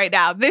alive right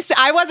now.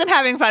 I wasn't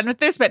having fun with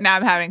this, but now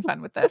I'm having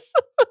fun with this.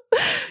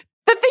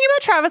 The thing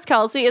about Travis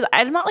Kelce is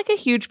I'm not like a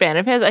huge fan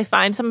of his. I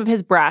find some of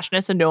his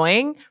brashness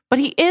annoying, but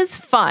he is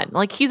fun.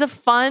 Like he's a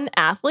fun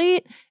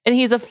athlete and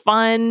he's a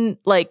fun,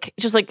 like,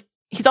 just like,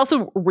 he's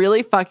also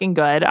really fucking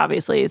good.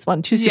 Obviously, he's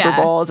won 2 Super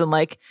Bowls and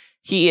like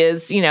he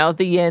is, you know,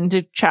 the yin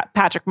to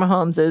Patrick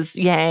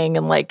Mahomes' yang,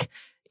 and like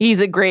he's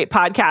a great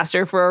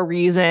podcaster for a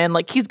reason.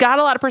 Like he's got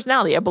a lot of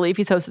personality. I believe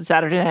he's hosted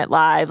Saturday Night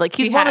Live. Like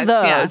he's one of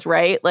those,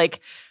 right? Like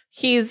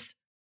he's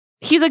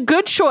a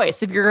good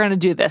choice if you're going to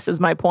do this, is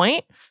my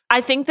point. I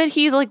think that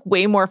he's like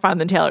way more fun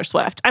than Taylor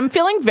Swift. I'm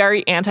feeling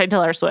very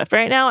anti-Taylor Swift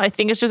right now. I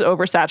think it's just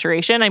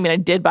oversaturation. I mean, I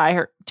did buy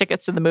her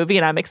tickets to the movie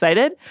and I'm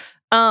excited.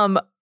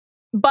 But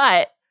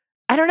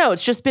I don't know.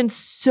 It's just been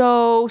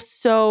so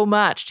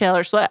much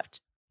Taylor Swift.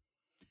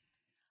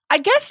 I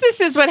guess this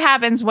is what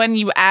happens when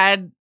you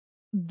add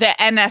the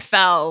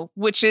NFL,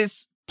 which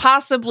is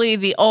possibly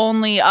the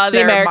only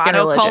other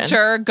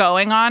monoculture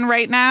going on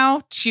right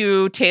now,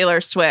 to Taylor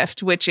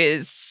Swift, which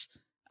is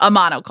a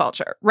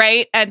monoculture,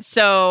 right? And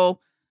so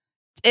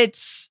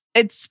it's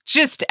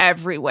just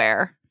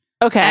everywhere.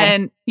 Okay.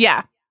 And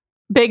yeah.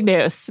 Big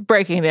news,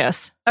 breaking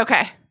news.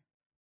 Okay.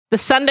 The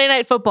Sunday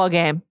Night Football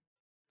game,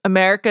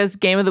 America's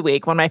Game of the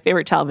Week, one of my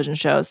favorite television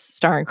shows,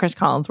 starring Chris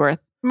Collinsworth.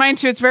 Mine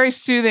too. It's very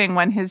soothing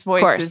when his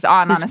voice is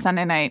on a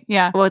Sunday night.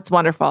 Yeah. Well, it's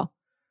wonderful.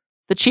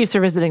 The Chiefs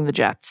are visiting the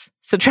Jets.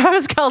 So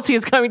Travis Kelce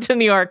is coming to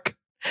New York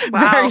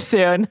very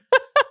soon.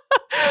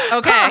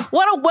 Okay.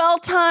 What a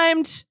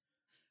well-timed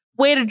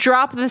way to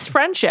drop this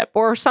friendship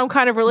or some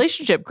kind of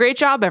relationship. Great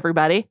job,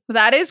 everybody.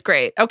 That is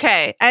great.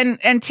 Okay.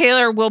 And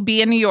Taylor will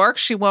be in New York.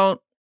 She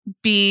won't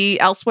be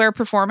elsewhere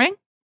performing?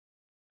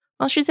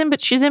 Well, she's in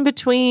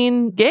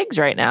between gigs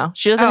right now.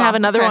 She doesn't have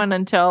another one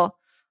until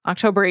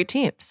October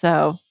 18th.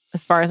 So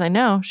as far as I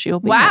know, she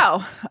will be Wow.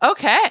 here.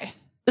 Okay.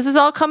 This is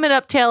all coming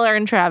up, Taylor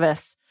and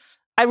Travis.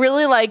 I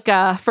really like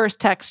First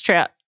Text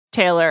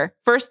Taylor.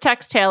 First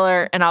text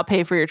Taylor, and I'll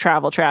pay for your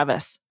travel,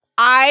 Travis.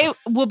 I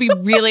will be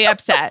really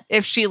upset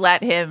if she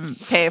let him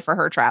pay for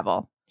her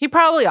travel. He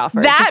probably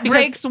offered. That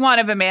breaks one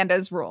of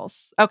Amanda's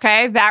rules.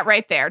 Okay? That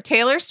right there.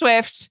 Taylor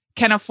Swift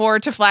can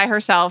afford to fly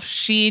herself.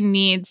 She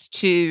needs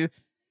to,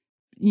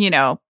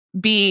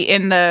 be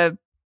in the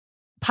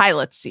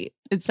pilot's seat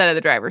instead of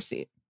the driver's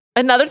seat.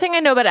 Another thing I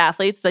know about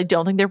athletes is I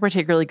don't think they're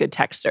particularly good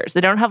texters.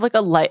 They don't have they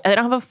don't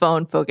have a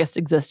phone-focused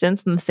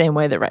existence in the same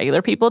way that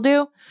regular people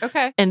do.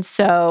 Okay. And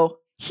so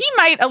he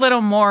might a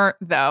little more,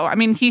 though. I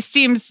mean, he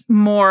seems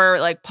more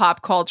like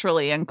pop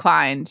culturally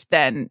inclined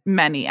than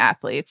many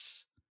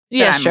athletes.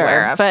 Yeah,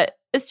 sure. But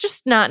it's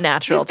just not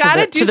natural. He's got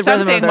to do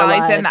something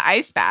while he's in the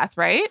ice bath,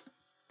 right?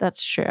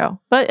 That's true.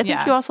 But I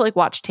think you also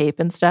watch tape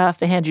and stuff.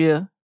 They hand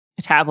you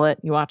a tablet.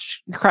 You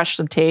crush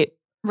some tape.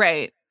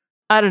 Right.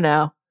 I don't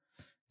know.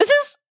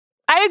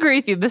 I agree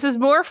with you. This is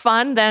more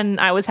fun than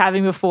I was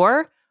having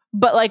before.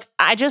 But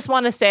I just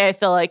want to say, I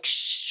feel like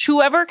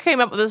whoever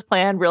came up with this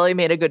plan really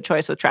made a good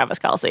choice with Travis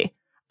Kelce.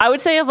 I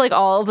would say of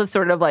all of the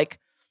sort of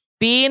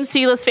B and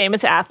C-list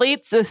famous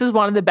athletes, this is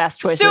one of the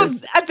best choices.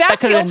 So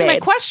that's the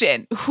ultimate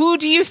question. Who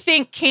do you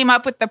think came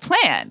up with the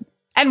plan?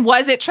 And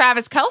was it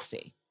Travis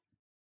Kelce?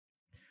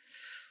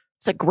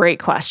 It's a great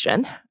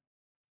question.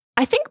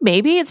 I think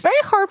maybe it's very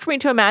hard for me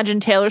to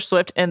imagine Taylor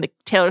Swift and the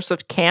Taylor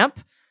Swift camp,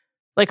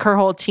 her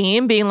whole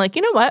team being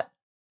you know what?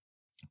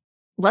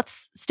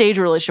 Let's stage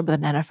a relationship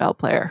with an NFL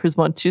player who's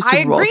won 2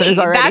 Super Bowls and is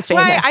already That's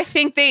famous. why I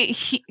think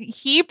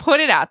he put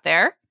it out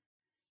there.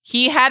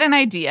 He had an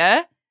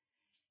idea.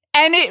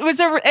 And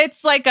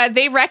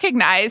they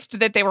recognized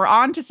that they were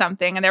onto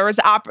something and there was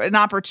an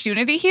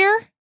opportunity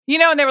here,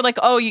 and they were like,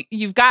 oh,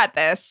 you've got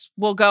this.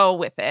 We'll go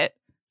with it.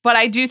 But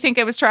I do think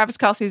it was Travis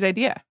Kelce's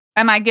idea.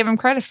 And I give him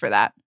credit for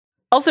that.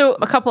 Also,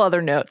 a couple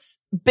other notes.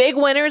 Big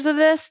winners of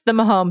this, the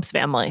Mahomes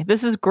family.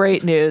 This is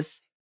great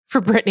news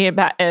for Brittany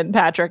and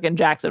Patrick and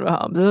Jackson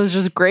Mahomes. This is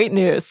just great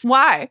news.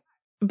 Why?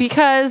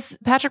 Because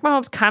Patrick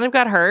Mahomes kind of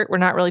got hurt. We're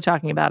not really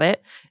talking about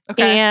it.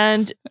 Okay.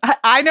 And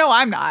I know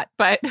I'm not,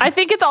 but I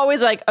think it's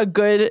always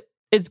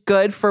it's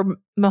good for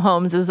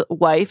Mahomes'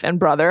 wife and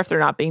brother if they're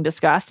not being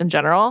discussed in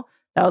general.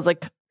 That was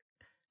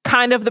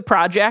kind of the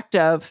project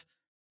of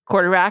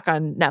Quarterback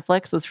on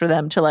Netflix was for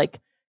them to like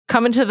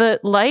come into the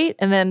light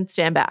and then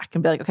stand back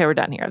and be like, okay, we're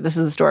done here. This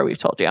is the story we've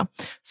told you.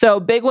 So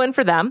big win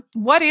for them.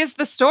 What is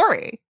the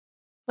story?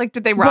 Like,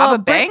 did they rob a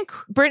bank?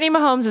 Brittany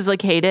Mahomes is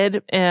like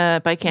hated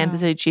by Kansas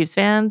City Chiefs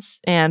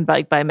fans and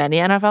by many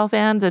NFL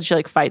fans. And she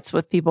like fights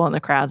with people in the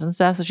crowds and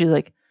stuff. So she's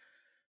like,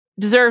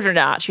 deserved or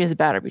not, she has a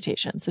bad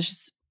reputation. So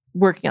she's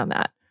working on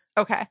that.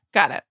 Okay,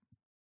 got it.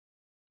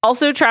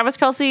 Also, Travis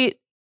Kelce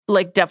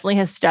like definitely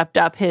has stepped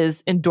up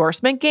his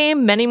endorsement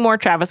game. Many more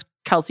Travis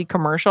Kelce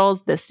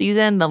commercials this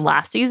season than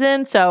last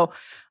season. So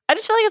I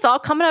just feel like it's all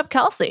coming up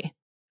Kelce.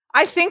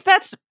 I think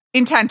that's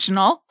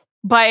intentional,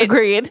 but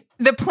agreed.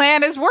 The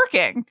plan is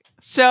working.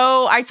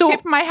 So I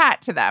tip my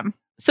hat to them.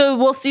 So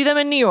we'll see them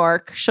in New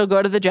York. She'll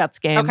go to the Jets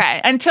game.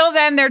 Okay. Until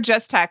then, they're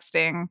just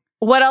texting.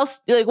 What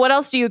else? Like, what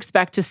else do you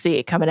expect to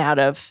see coming out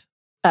of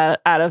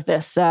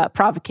this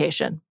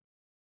provocation?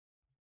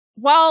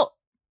 Well,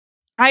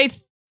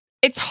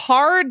 it's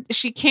hard.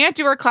 She can't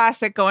do her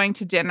classic going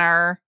to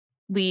dinner,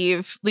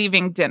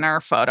 leaving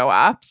dinner photo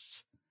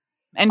ops.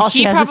 And all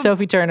she has is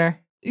Sophie Turner.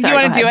 Sorry,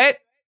 you want to do it?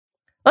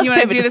 Let's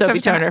pivot to Sophie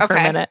Turner for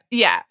a minute.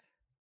 Yeah.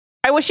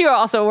 I wish you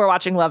also were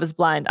watching Love is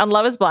Blind. On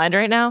Love is Blind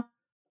right now,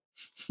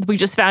 we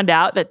just found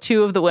out that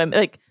two of the women,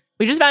 like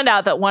we just found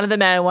out that one of the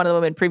men and one of the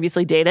women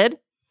previously dated.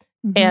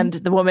 Mm-hmm. And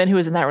the woman who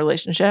was in that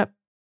relationship,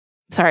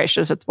 sorry, I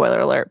should have said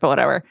spoiler alert, but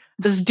whatever.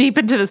 This is deep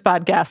into this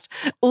podcast.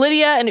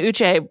 Lydia and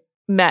Uche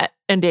met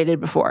and dated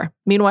before.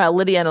 Meanwhile,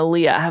 Lydia and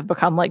Aaliyah have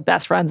become like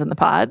best friends in the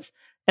pods.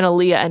 And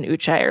Aaliyah and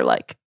Uche are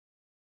like,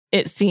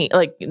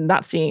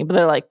 not seeing, but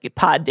they're like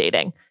pod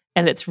dating.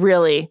 And it's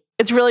really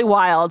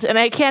wild. And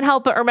I can't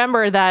help but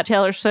remember that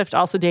Taylor Swift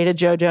also dated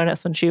Joe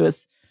Jonas when she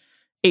was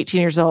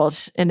 18 years old.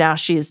 And now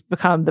she's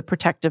become the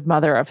protective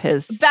mother of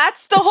his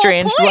That's the whole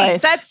point.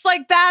 Wife. That's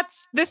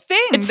the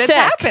thing that's sick.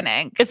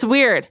 happening. It's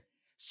weird.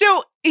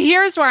 So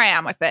here's where I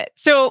am with it.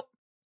 So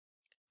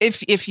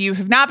if you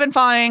have not been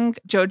following,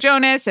 Joe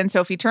Jonas and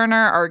Sophie Turner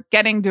are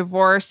getting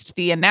divorced.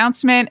 The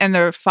announcement and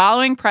the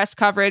following press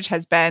coverage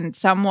has been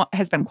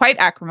quite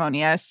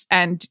acrimonious,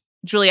 and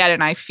Juliet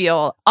and I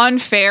feel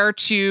unfair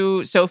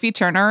to Sophie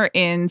Turner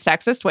in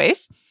sexist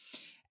ways.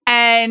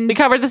 And we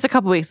covered this a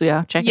couple weeks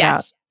ago. Check it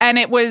out. And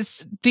it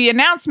was the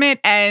announcement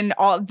and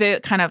all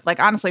the kind of like,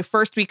 honestly,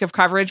 first week of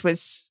coverage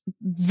was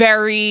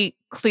very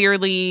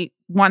clearly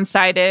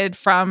one-sided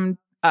from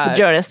the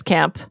Jonas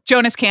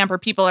camp or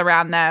people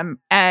around them.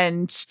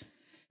 And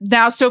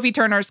now Sophie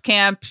Turner's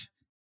camp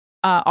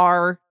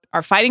are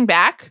fighting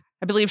back.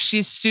 I believe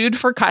she's sued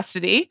for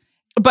custody.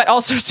 But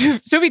also,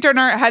 Sophie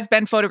Turner has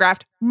been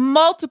photographed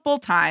multiple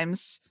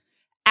times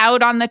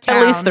out on the town.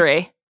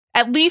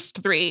 At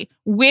least three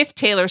with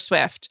Taylor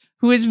Swift,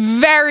 who is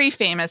very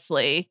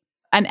famously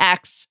an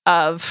ex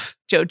of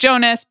Joe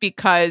Jonas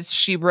because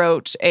she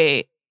wrote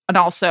an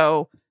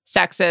also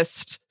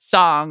sexist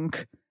song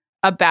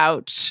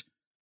about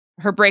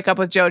her breakup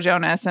with Joe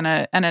Jonas and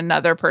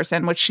another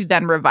person, which she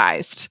then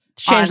revised.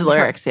 She changed the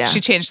lyrics, She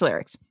changed the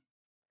lyrics.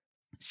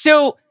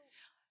 So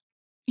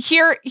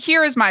here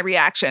is my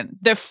reaction.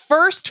 The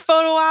first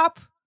photo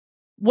op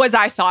was,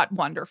 I thought,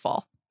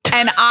 wonderful.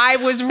 And I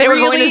was they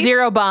really... were going to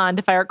zero bond,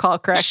 if I recall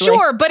correctly.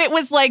 Sure, but it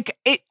was like,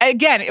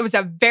 it was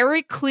a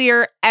very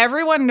clear,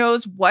 everyone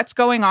knows what's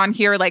going on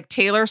here. Like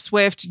Taylor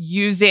Swift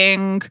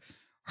using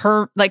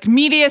her like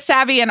media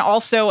savvy, and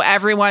also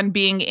everyone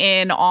being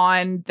in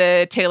on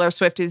the Taylor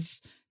Swift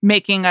is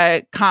making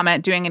a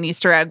comment, doing an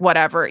Easter egg,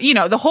 whatever. You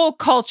know, the whole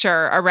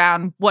culture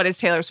around what does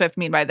Taylor Swift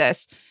mean by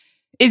this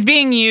is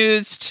being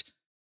used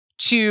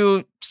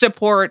to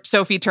support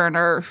Sophie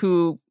Turner,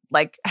 who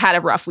like had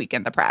a rough week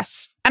in the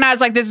press. And I was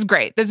like, this is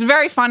great. This is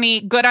very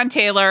funny. Good on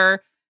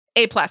Taylor.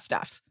 A+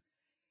 stuff.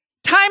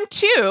 Time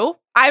 2,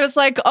 I was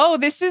like, oh,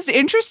 this is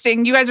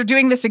interesting. You guys are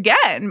doing this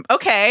again.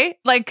 Okay.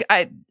 Like,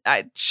 I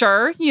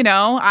sure, you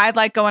know, I'd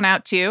like going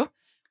out too.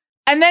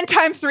 And then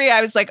time 3,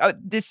 I was like, oh,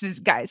 this is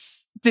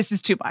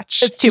too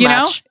much. It's too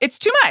much. It's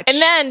too much.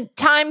 And then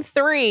time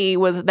 3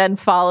 was then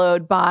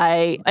followed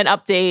by an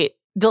update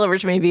delivered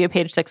to me via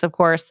Page 6, of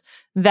course,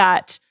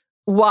 that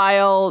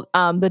while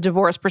the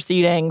divorce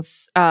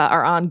proceedings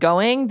are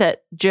ongoing,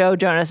 that Joe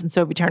Jonas and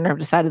Sophie Turner have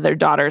decided their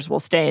daughters will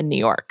stay in New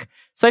York.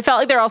 So I felt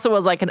like there also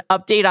was like an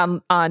update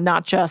on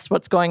not just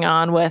what's going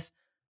on with,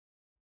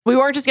 we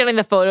weren't just getting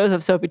the photos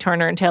of Sophie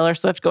Turner and Taylor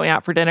Swift going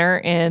out for dinner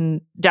in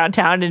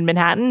downtown in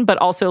Manhattan, but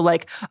also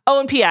like, oh,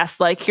 and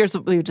P.S., like, here's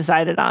what we've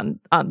decided on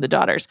the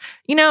daughters.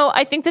 You know,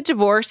 I think the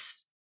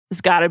divorce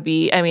has got to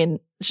be, I mean,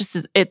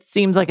 it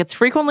seems like it's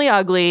frequently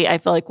ugly. I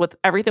feel like with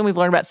everything we've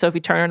learned about Sophie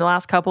Turner in the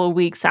last couple of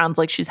weeks, sounds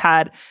like she's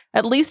had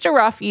at least a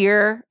rough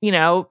year, you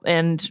know,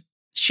 and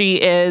she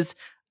is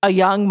a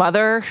young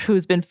mother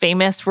who's been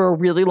famous for a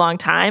really long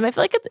time. I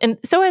feel like and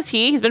so has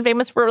he. He's been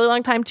famous for a really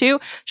long time too.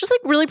 It's just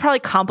like really probably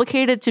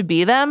complicated to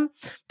be them.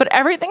 But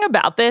everything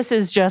about this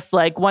is just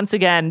like, once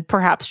again,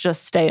 perhaps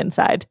just stay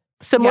inside.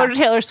 Similar to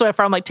Taylor Swift,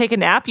 where I'm like, take a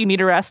nap, you need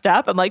to rest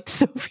up. I'm like,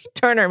 Sophie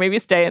Turner, maybe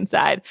stay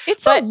inside.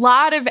 It's a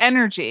lot of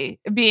energy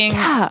being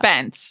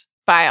spent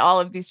by all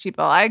of these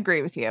people. I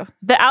agree with you.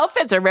 The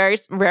outfits are very,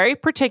 very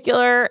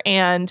particular.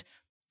 And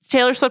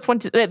Taylor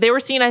Swift they were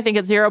seen, I think,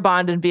 at Zero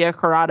Bond and Via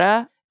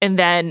Carrata, and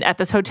then at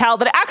this hotel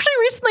that I actually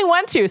recently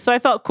went to. So I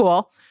felt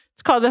cool.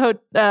 It's called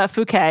the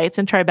Fouquet. It's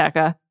in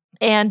Tribeca.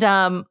 And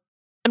I'm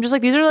just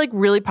like, these are like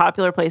really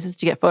popular places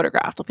to get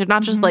photographed. Like they're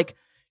not just like,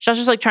 she's not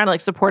just like trying to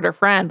like support her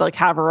friend, like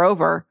have her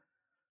over,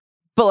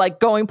 but like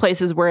going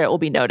places where it will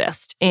be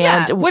noticed.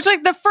 And which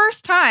like the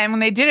first time when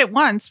they did it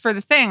once for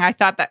the thing, I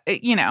thought that,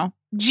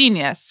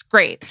 genius,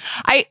 great.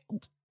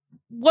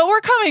 What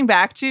we're coming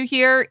back to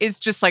here is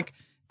just like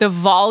the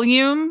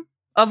volume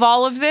of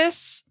all of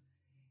this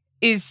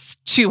is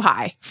too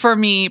high for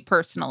me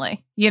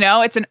personally.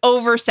 It's an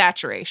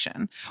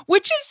oversaturation,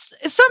 which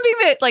is something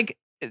that like,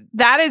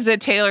 that is a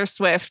Taylor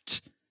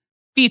Swift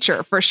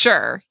feature for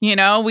sure.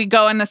 We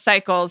go in the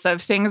cycles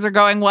of things are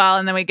going well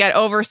and then we get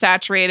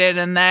oversaturated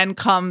and then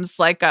comes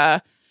like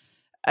a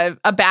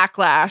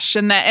backlash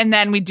and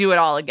then we do it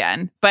all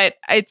again. But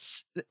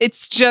it's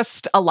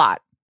just a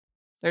lot.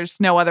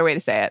 There's no other way to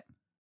say it.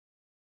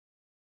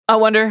 I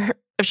wonder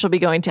if she'll be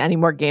going to any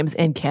more games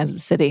in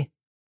Kansas City.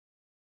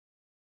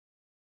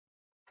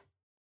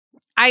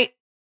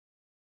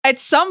 At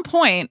some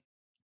point,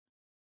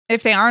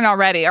 if they aren't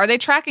already, are they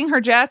tracking her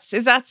jets?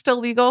 Is that still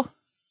legal?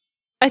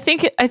 I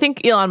think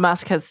Elon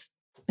Musk has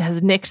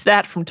nixed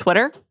that from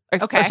Twitter.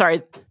 Okay.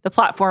 Sorry, the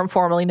platform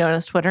formerly known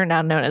as Twitter,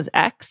 now known as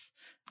X.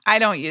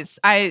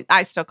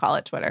 I still call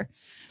it Twitter.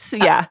 So,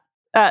 yeah.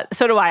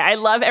 So do I. I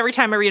love every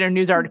time I read a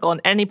news article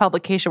in any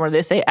publication where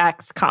they say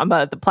X,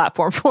 the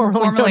platform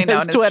formerly known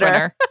as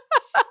Twitter.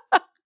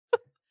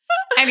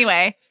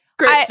 Anyway.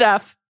 Great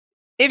stuff.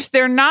 If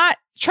they're not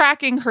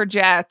tracking her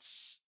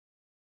jets,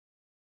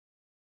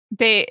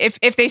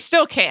 if they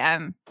still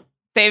can,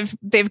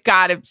 they've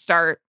got to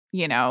start,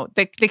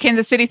 the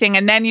Kansas City thing,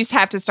 and then you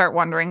have to start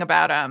wondering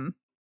about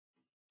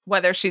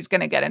whether she's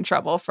going to get in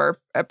trouble for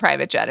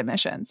private jet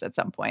emissions at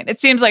some point. It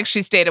seems like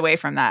she stayed away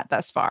from that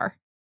thus far.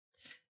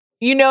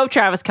 If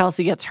Travis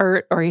Kelce gets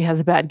hurt or he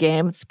has a bad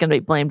game, it's going to be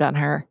blamed on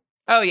her.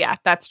 Oh yeah,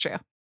 that's true.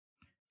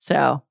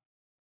 So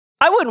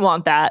I wouldn't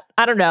want that.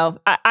 I don't know.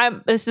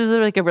 This is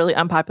like a really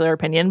unpopular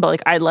opinion, but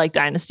like I like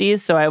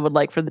dynasties, so I would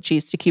like for the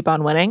Chiefs to keep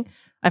on winning.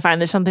 I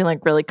find there's something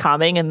like really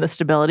calming in the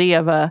stability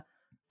of a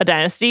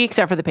dynasty,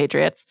 except for the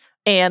Patriots.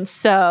 And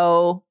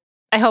so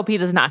I hope he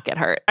does not get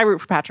hurt. I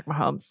root for Patrick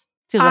Mahomes.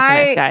 Seems like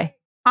a nice guy.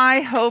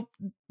 I hope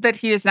that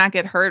he does not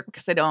get hurt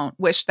because I don't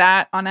wish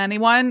that on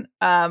anyone.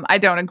 I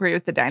don't agree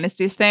with the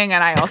dynasties thing.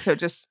 And I also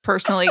just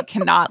personally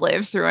cannot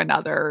live through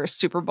another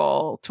Super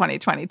Bowl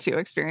 2022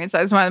 experience.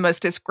 That was one of the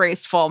most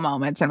disgraceful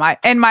moments in my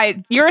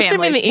You're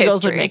assuming the Eagles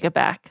history. would make it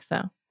back.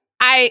 So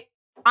I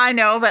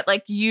know, but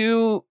like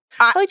you,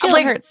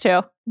 Jalen Hurts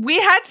too.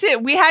 We had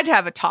to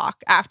have a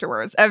talk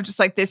afterwards of just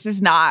like, this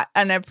is not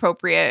an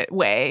appropriate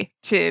way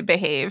to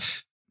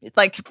behave,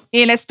 like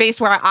in a space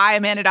where I,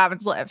 Amanda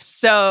Dobbins, live.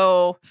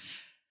 So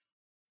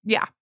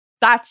yeah,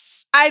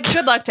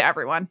 good luck to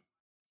everyone.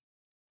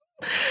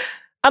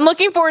 I'm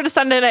looking forward to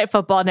Sunday Night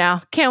Football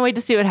now. Can't wait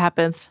to see what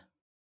happens.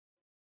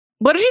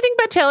 What did you think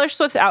about Taylor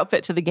Swift's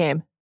outfit to the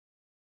game?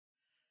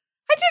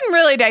 I didn't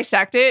really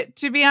dissect it,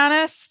 to be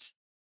honest.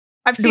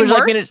 I've seen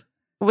worse.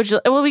 We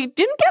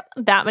didn't get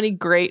that many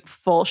great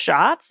full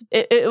shots.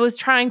 It was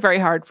trying very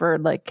hard for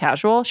like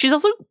casual. She's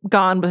also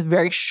gone with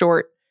very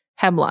short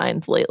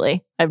hemlines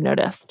lately, I've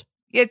noticed.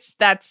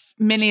 That's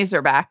minis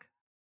are back.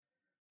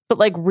 But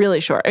like really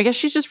short. I guess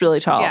she's just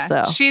really tall. Yeah,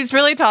 so she's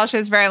really tall. She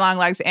has very long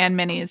legs and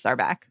minis are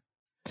back.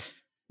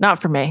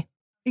 Not for me.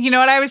 You know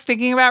what I was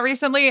thinking about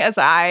recently as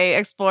I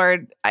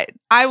explored,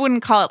 I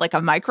wouldn't call it like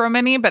a micro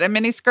mini, but a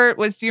mini skirt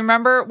was, do you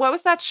remember, what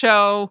was that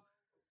show?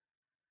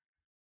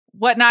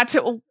 What not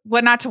to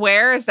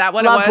wear? Is that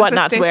what Loved it was? What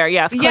Not to Wear.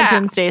 Yeah.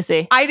 Clinton,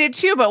 Stacey. I did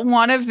too. But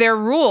one of their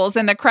rules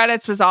in the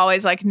credits was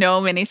always like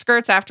no mini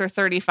skirts after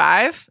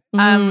 35.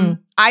 I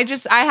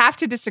have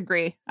to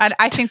disagree.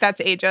 I think that's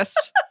ageist.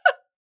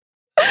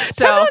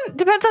 So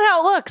depends on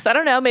how it looks. I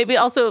don't know. Maybe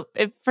also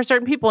if for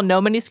certain people, no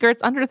mini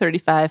skirts under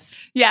 35.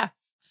 Yeah.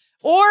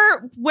 Or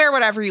wear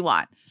whatever you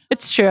want.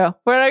 It's true.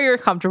 Whatever you're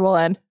comfortable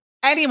in.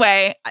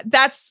 Anyway,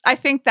 I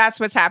think that's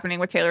what's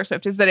happening with Taylor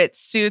Swift is that it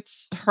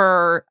suits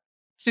her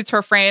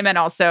frame, and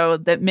also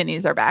the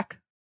minis are back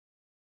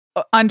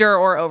under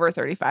or over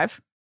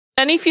 35.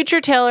 Any future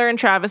Taylor and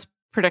Travis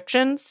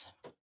predictions?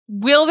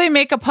 Will they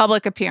make a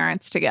public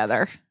appearance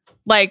together?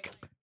 Like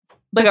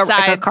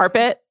a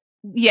carpet?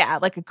 Yeah,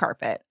 like a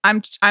carpet.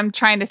 I'm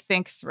trying to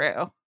think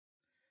through.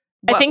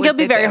 I think it'll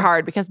be very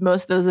hard because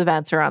most of those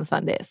events are on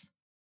Sundays.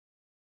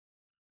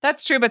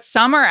 That's true, but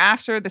some are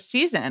after the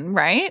season,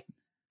 right?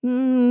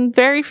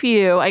 Very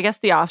few. I guess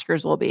the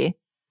Oscars will be.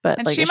 But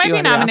and she might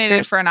be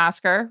nominated for an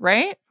Oscar,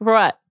 right? For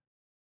what?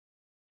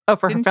 Oh,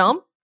 for her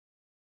film?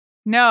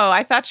 No,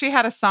 I thought she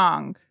had a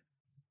song.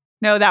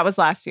 No, that was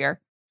last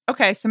year.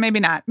 Okay, so maybe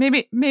not.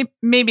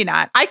 Maybe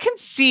not. I can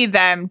see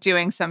them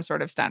doing some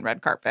sort of stunt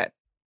red carpet.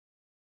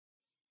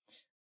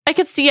 I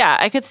could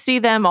see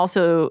them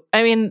also.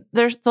 I mean,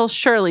 they'll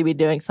surely be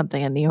doing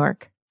something in New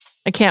York.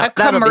 I can't. A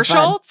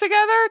commercial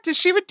together? Does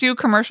she would do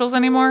commercials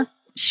anymore?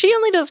 She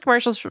only does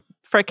commercials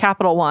for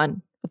Capital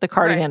One with the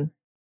cardigan.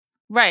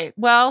 Right.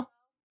 Well,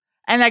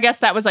 and I guess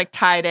that was like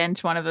tied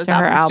into one of those To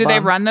her albums. Do they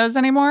album. run those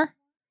anymore?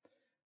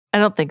 I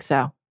don't think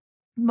so.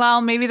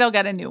 Well, maybe they'll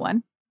get a new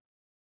one.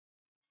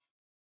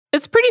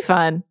 It's pretty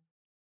fun.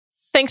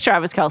 Thanks,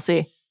 Travis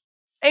Kelce.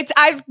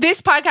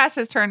 This podcast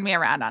has turned me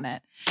around on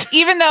it.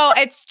 Even though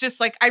it's just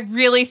like, I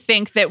really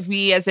think that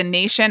we as a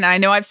nation, and I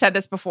know I've said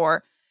this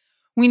before,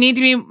 we need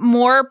to be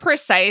more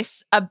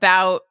precise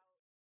about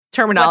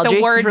Terminology,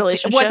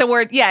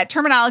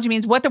 terminology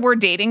means, what the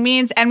word dating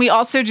means. And we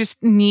also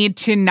just need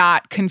to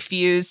not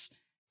confuse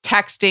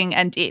texting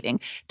and dating.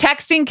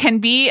 Texting can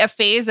be a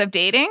phase of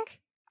dating.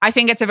 I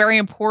think it's a very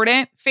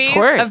important phase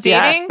of dating.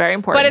 Yes, very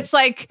important. But it's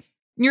like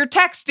you're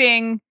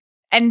texting,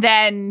 and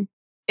then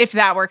if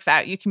that works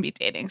out, you can be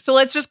dating. So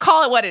let's just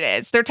call it what it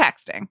is. They're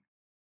texting.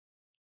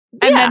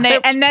 And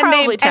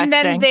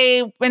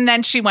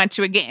then she went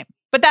to a game.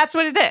 But that's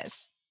what it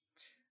is.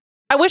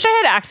 I wish I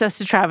had access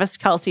to Travis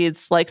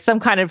Kelce's, like, some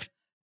kind of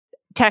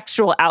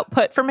textual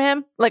output from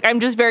him. Like, I'm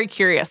just very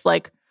curious,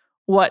 like,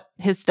 what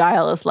his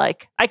style is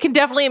like. I can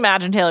definitely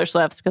imagine Taylor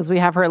Swift's because we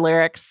have her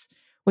lyrics.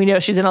 We know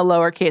she's in a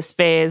lowercase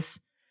phase.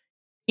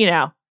 You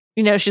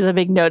know she's a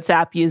big Notes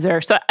app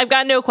user. So I've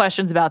got no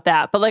questions about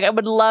that. But, like, I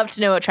would love to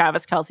know what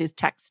Travis Kelce's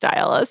text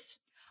style is.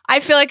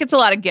 I feel like it's a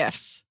lot of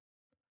gifts.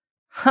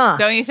 Huh.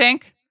 Don't you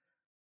think?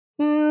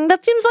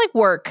 That seems like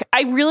work.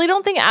 I really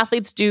don't think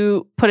athletes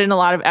do put in a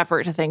lot of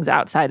effort to things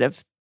outside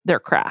of their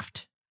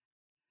craft.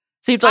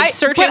 Seems like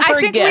searching for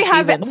a gift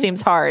even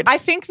seems hard. I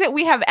think that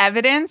we have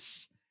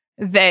evidence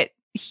that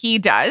he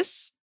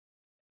does.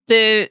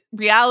 The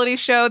reality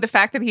show, the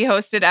fact that he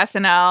hosted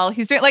SNL,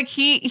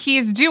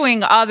 he's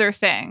doing other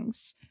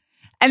things.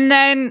 And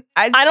then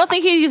I don't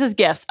think he uses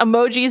gifts.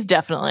 Emojis,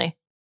 definitely.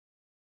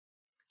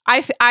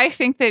 I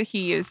think that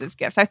he uses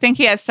gifts. I think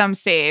he has some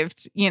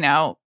saved,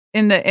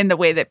 in the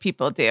way that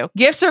people do.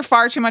 Gifts are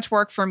far too much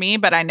work for me,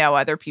 but I know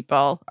other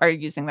people are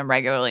using them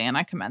regularly, and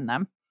I commend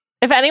them.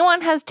 If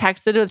anyone has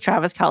texted with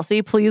Travis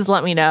Kelce, please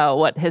let me know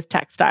what his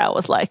text style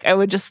was like. I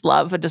would just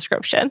love a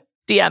description.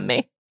 DM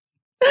me.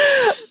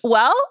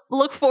 Well,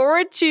 look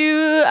forward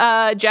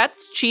to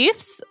Jets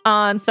Chiefs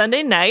on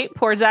Sunday night.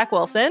 Poor Zach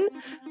Wilson.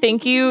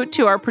 Thank you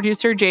to our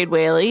producer, Jade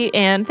Whaley,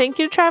 and thank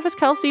you to Travis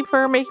Kelce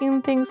for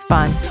making things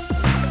fun.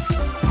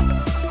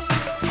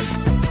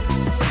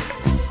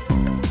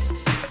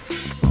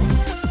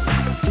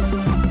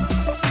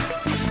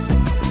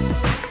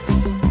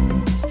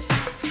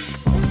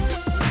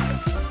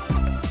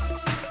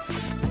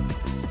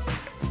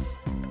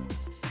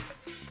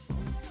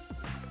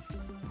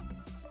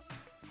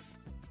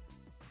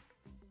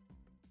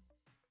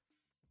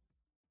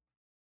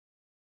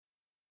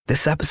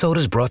 This episode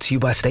is brought to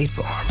you by State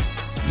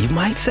Farm. You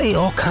might say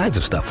all kinds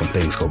of stuff when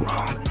things go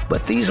wrong,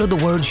 but these are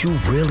the words you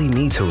really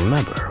need to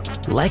remember.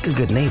 Like a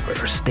good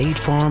neighbor, State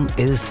Farm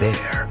is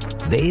there.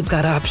 They've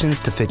got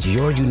options to fit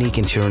your unique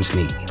insurance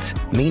needs,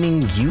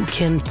 meaning you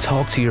can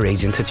talk to your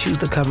agent to choose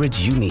the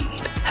coverage you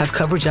need, have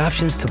coverage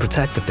options to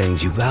protect the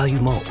things you value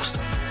most,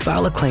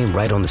 file a claim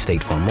right on the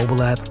State Farm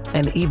mobile app,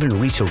 and even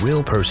reach a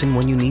real person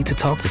when you need to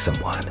talk to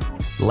someone.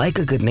 Like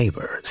a good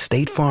neighbor,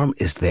 State Farm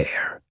is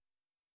there.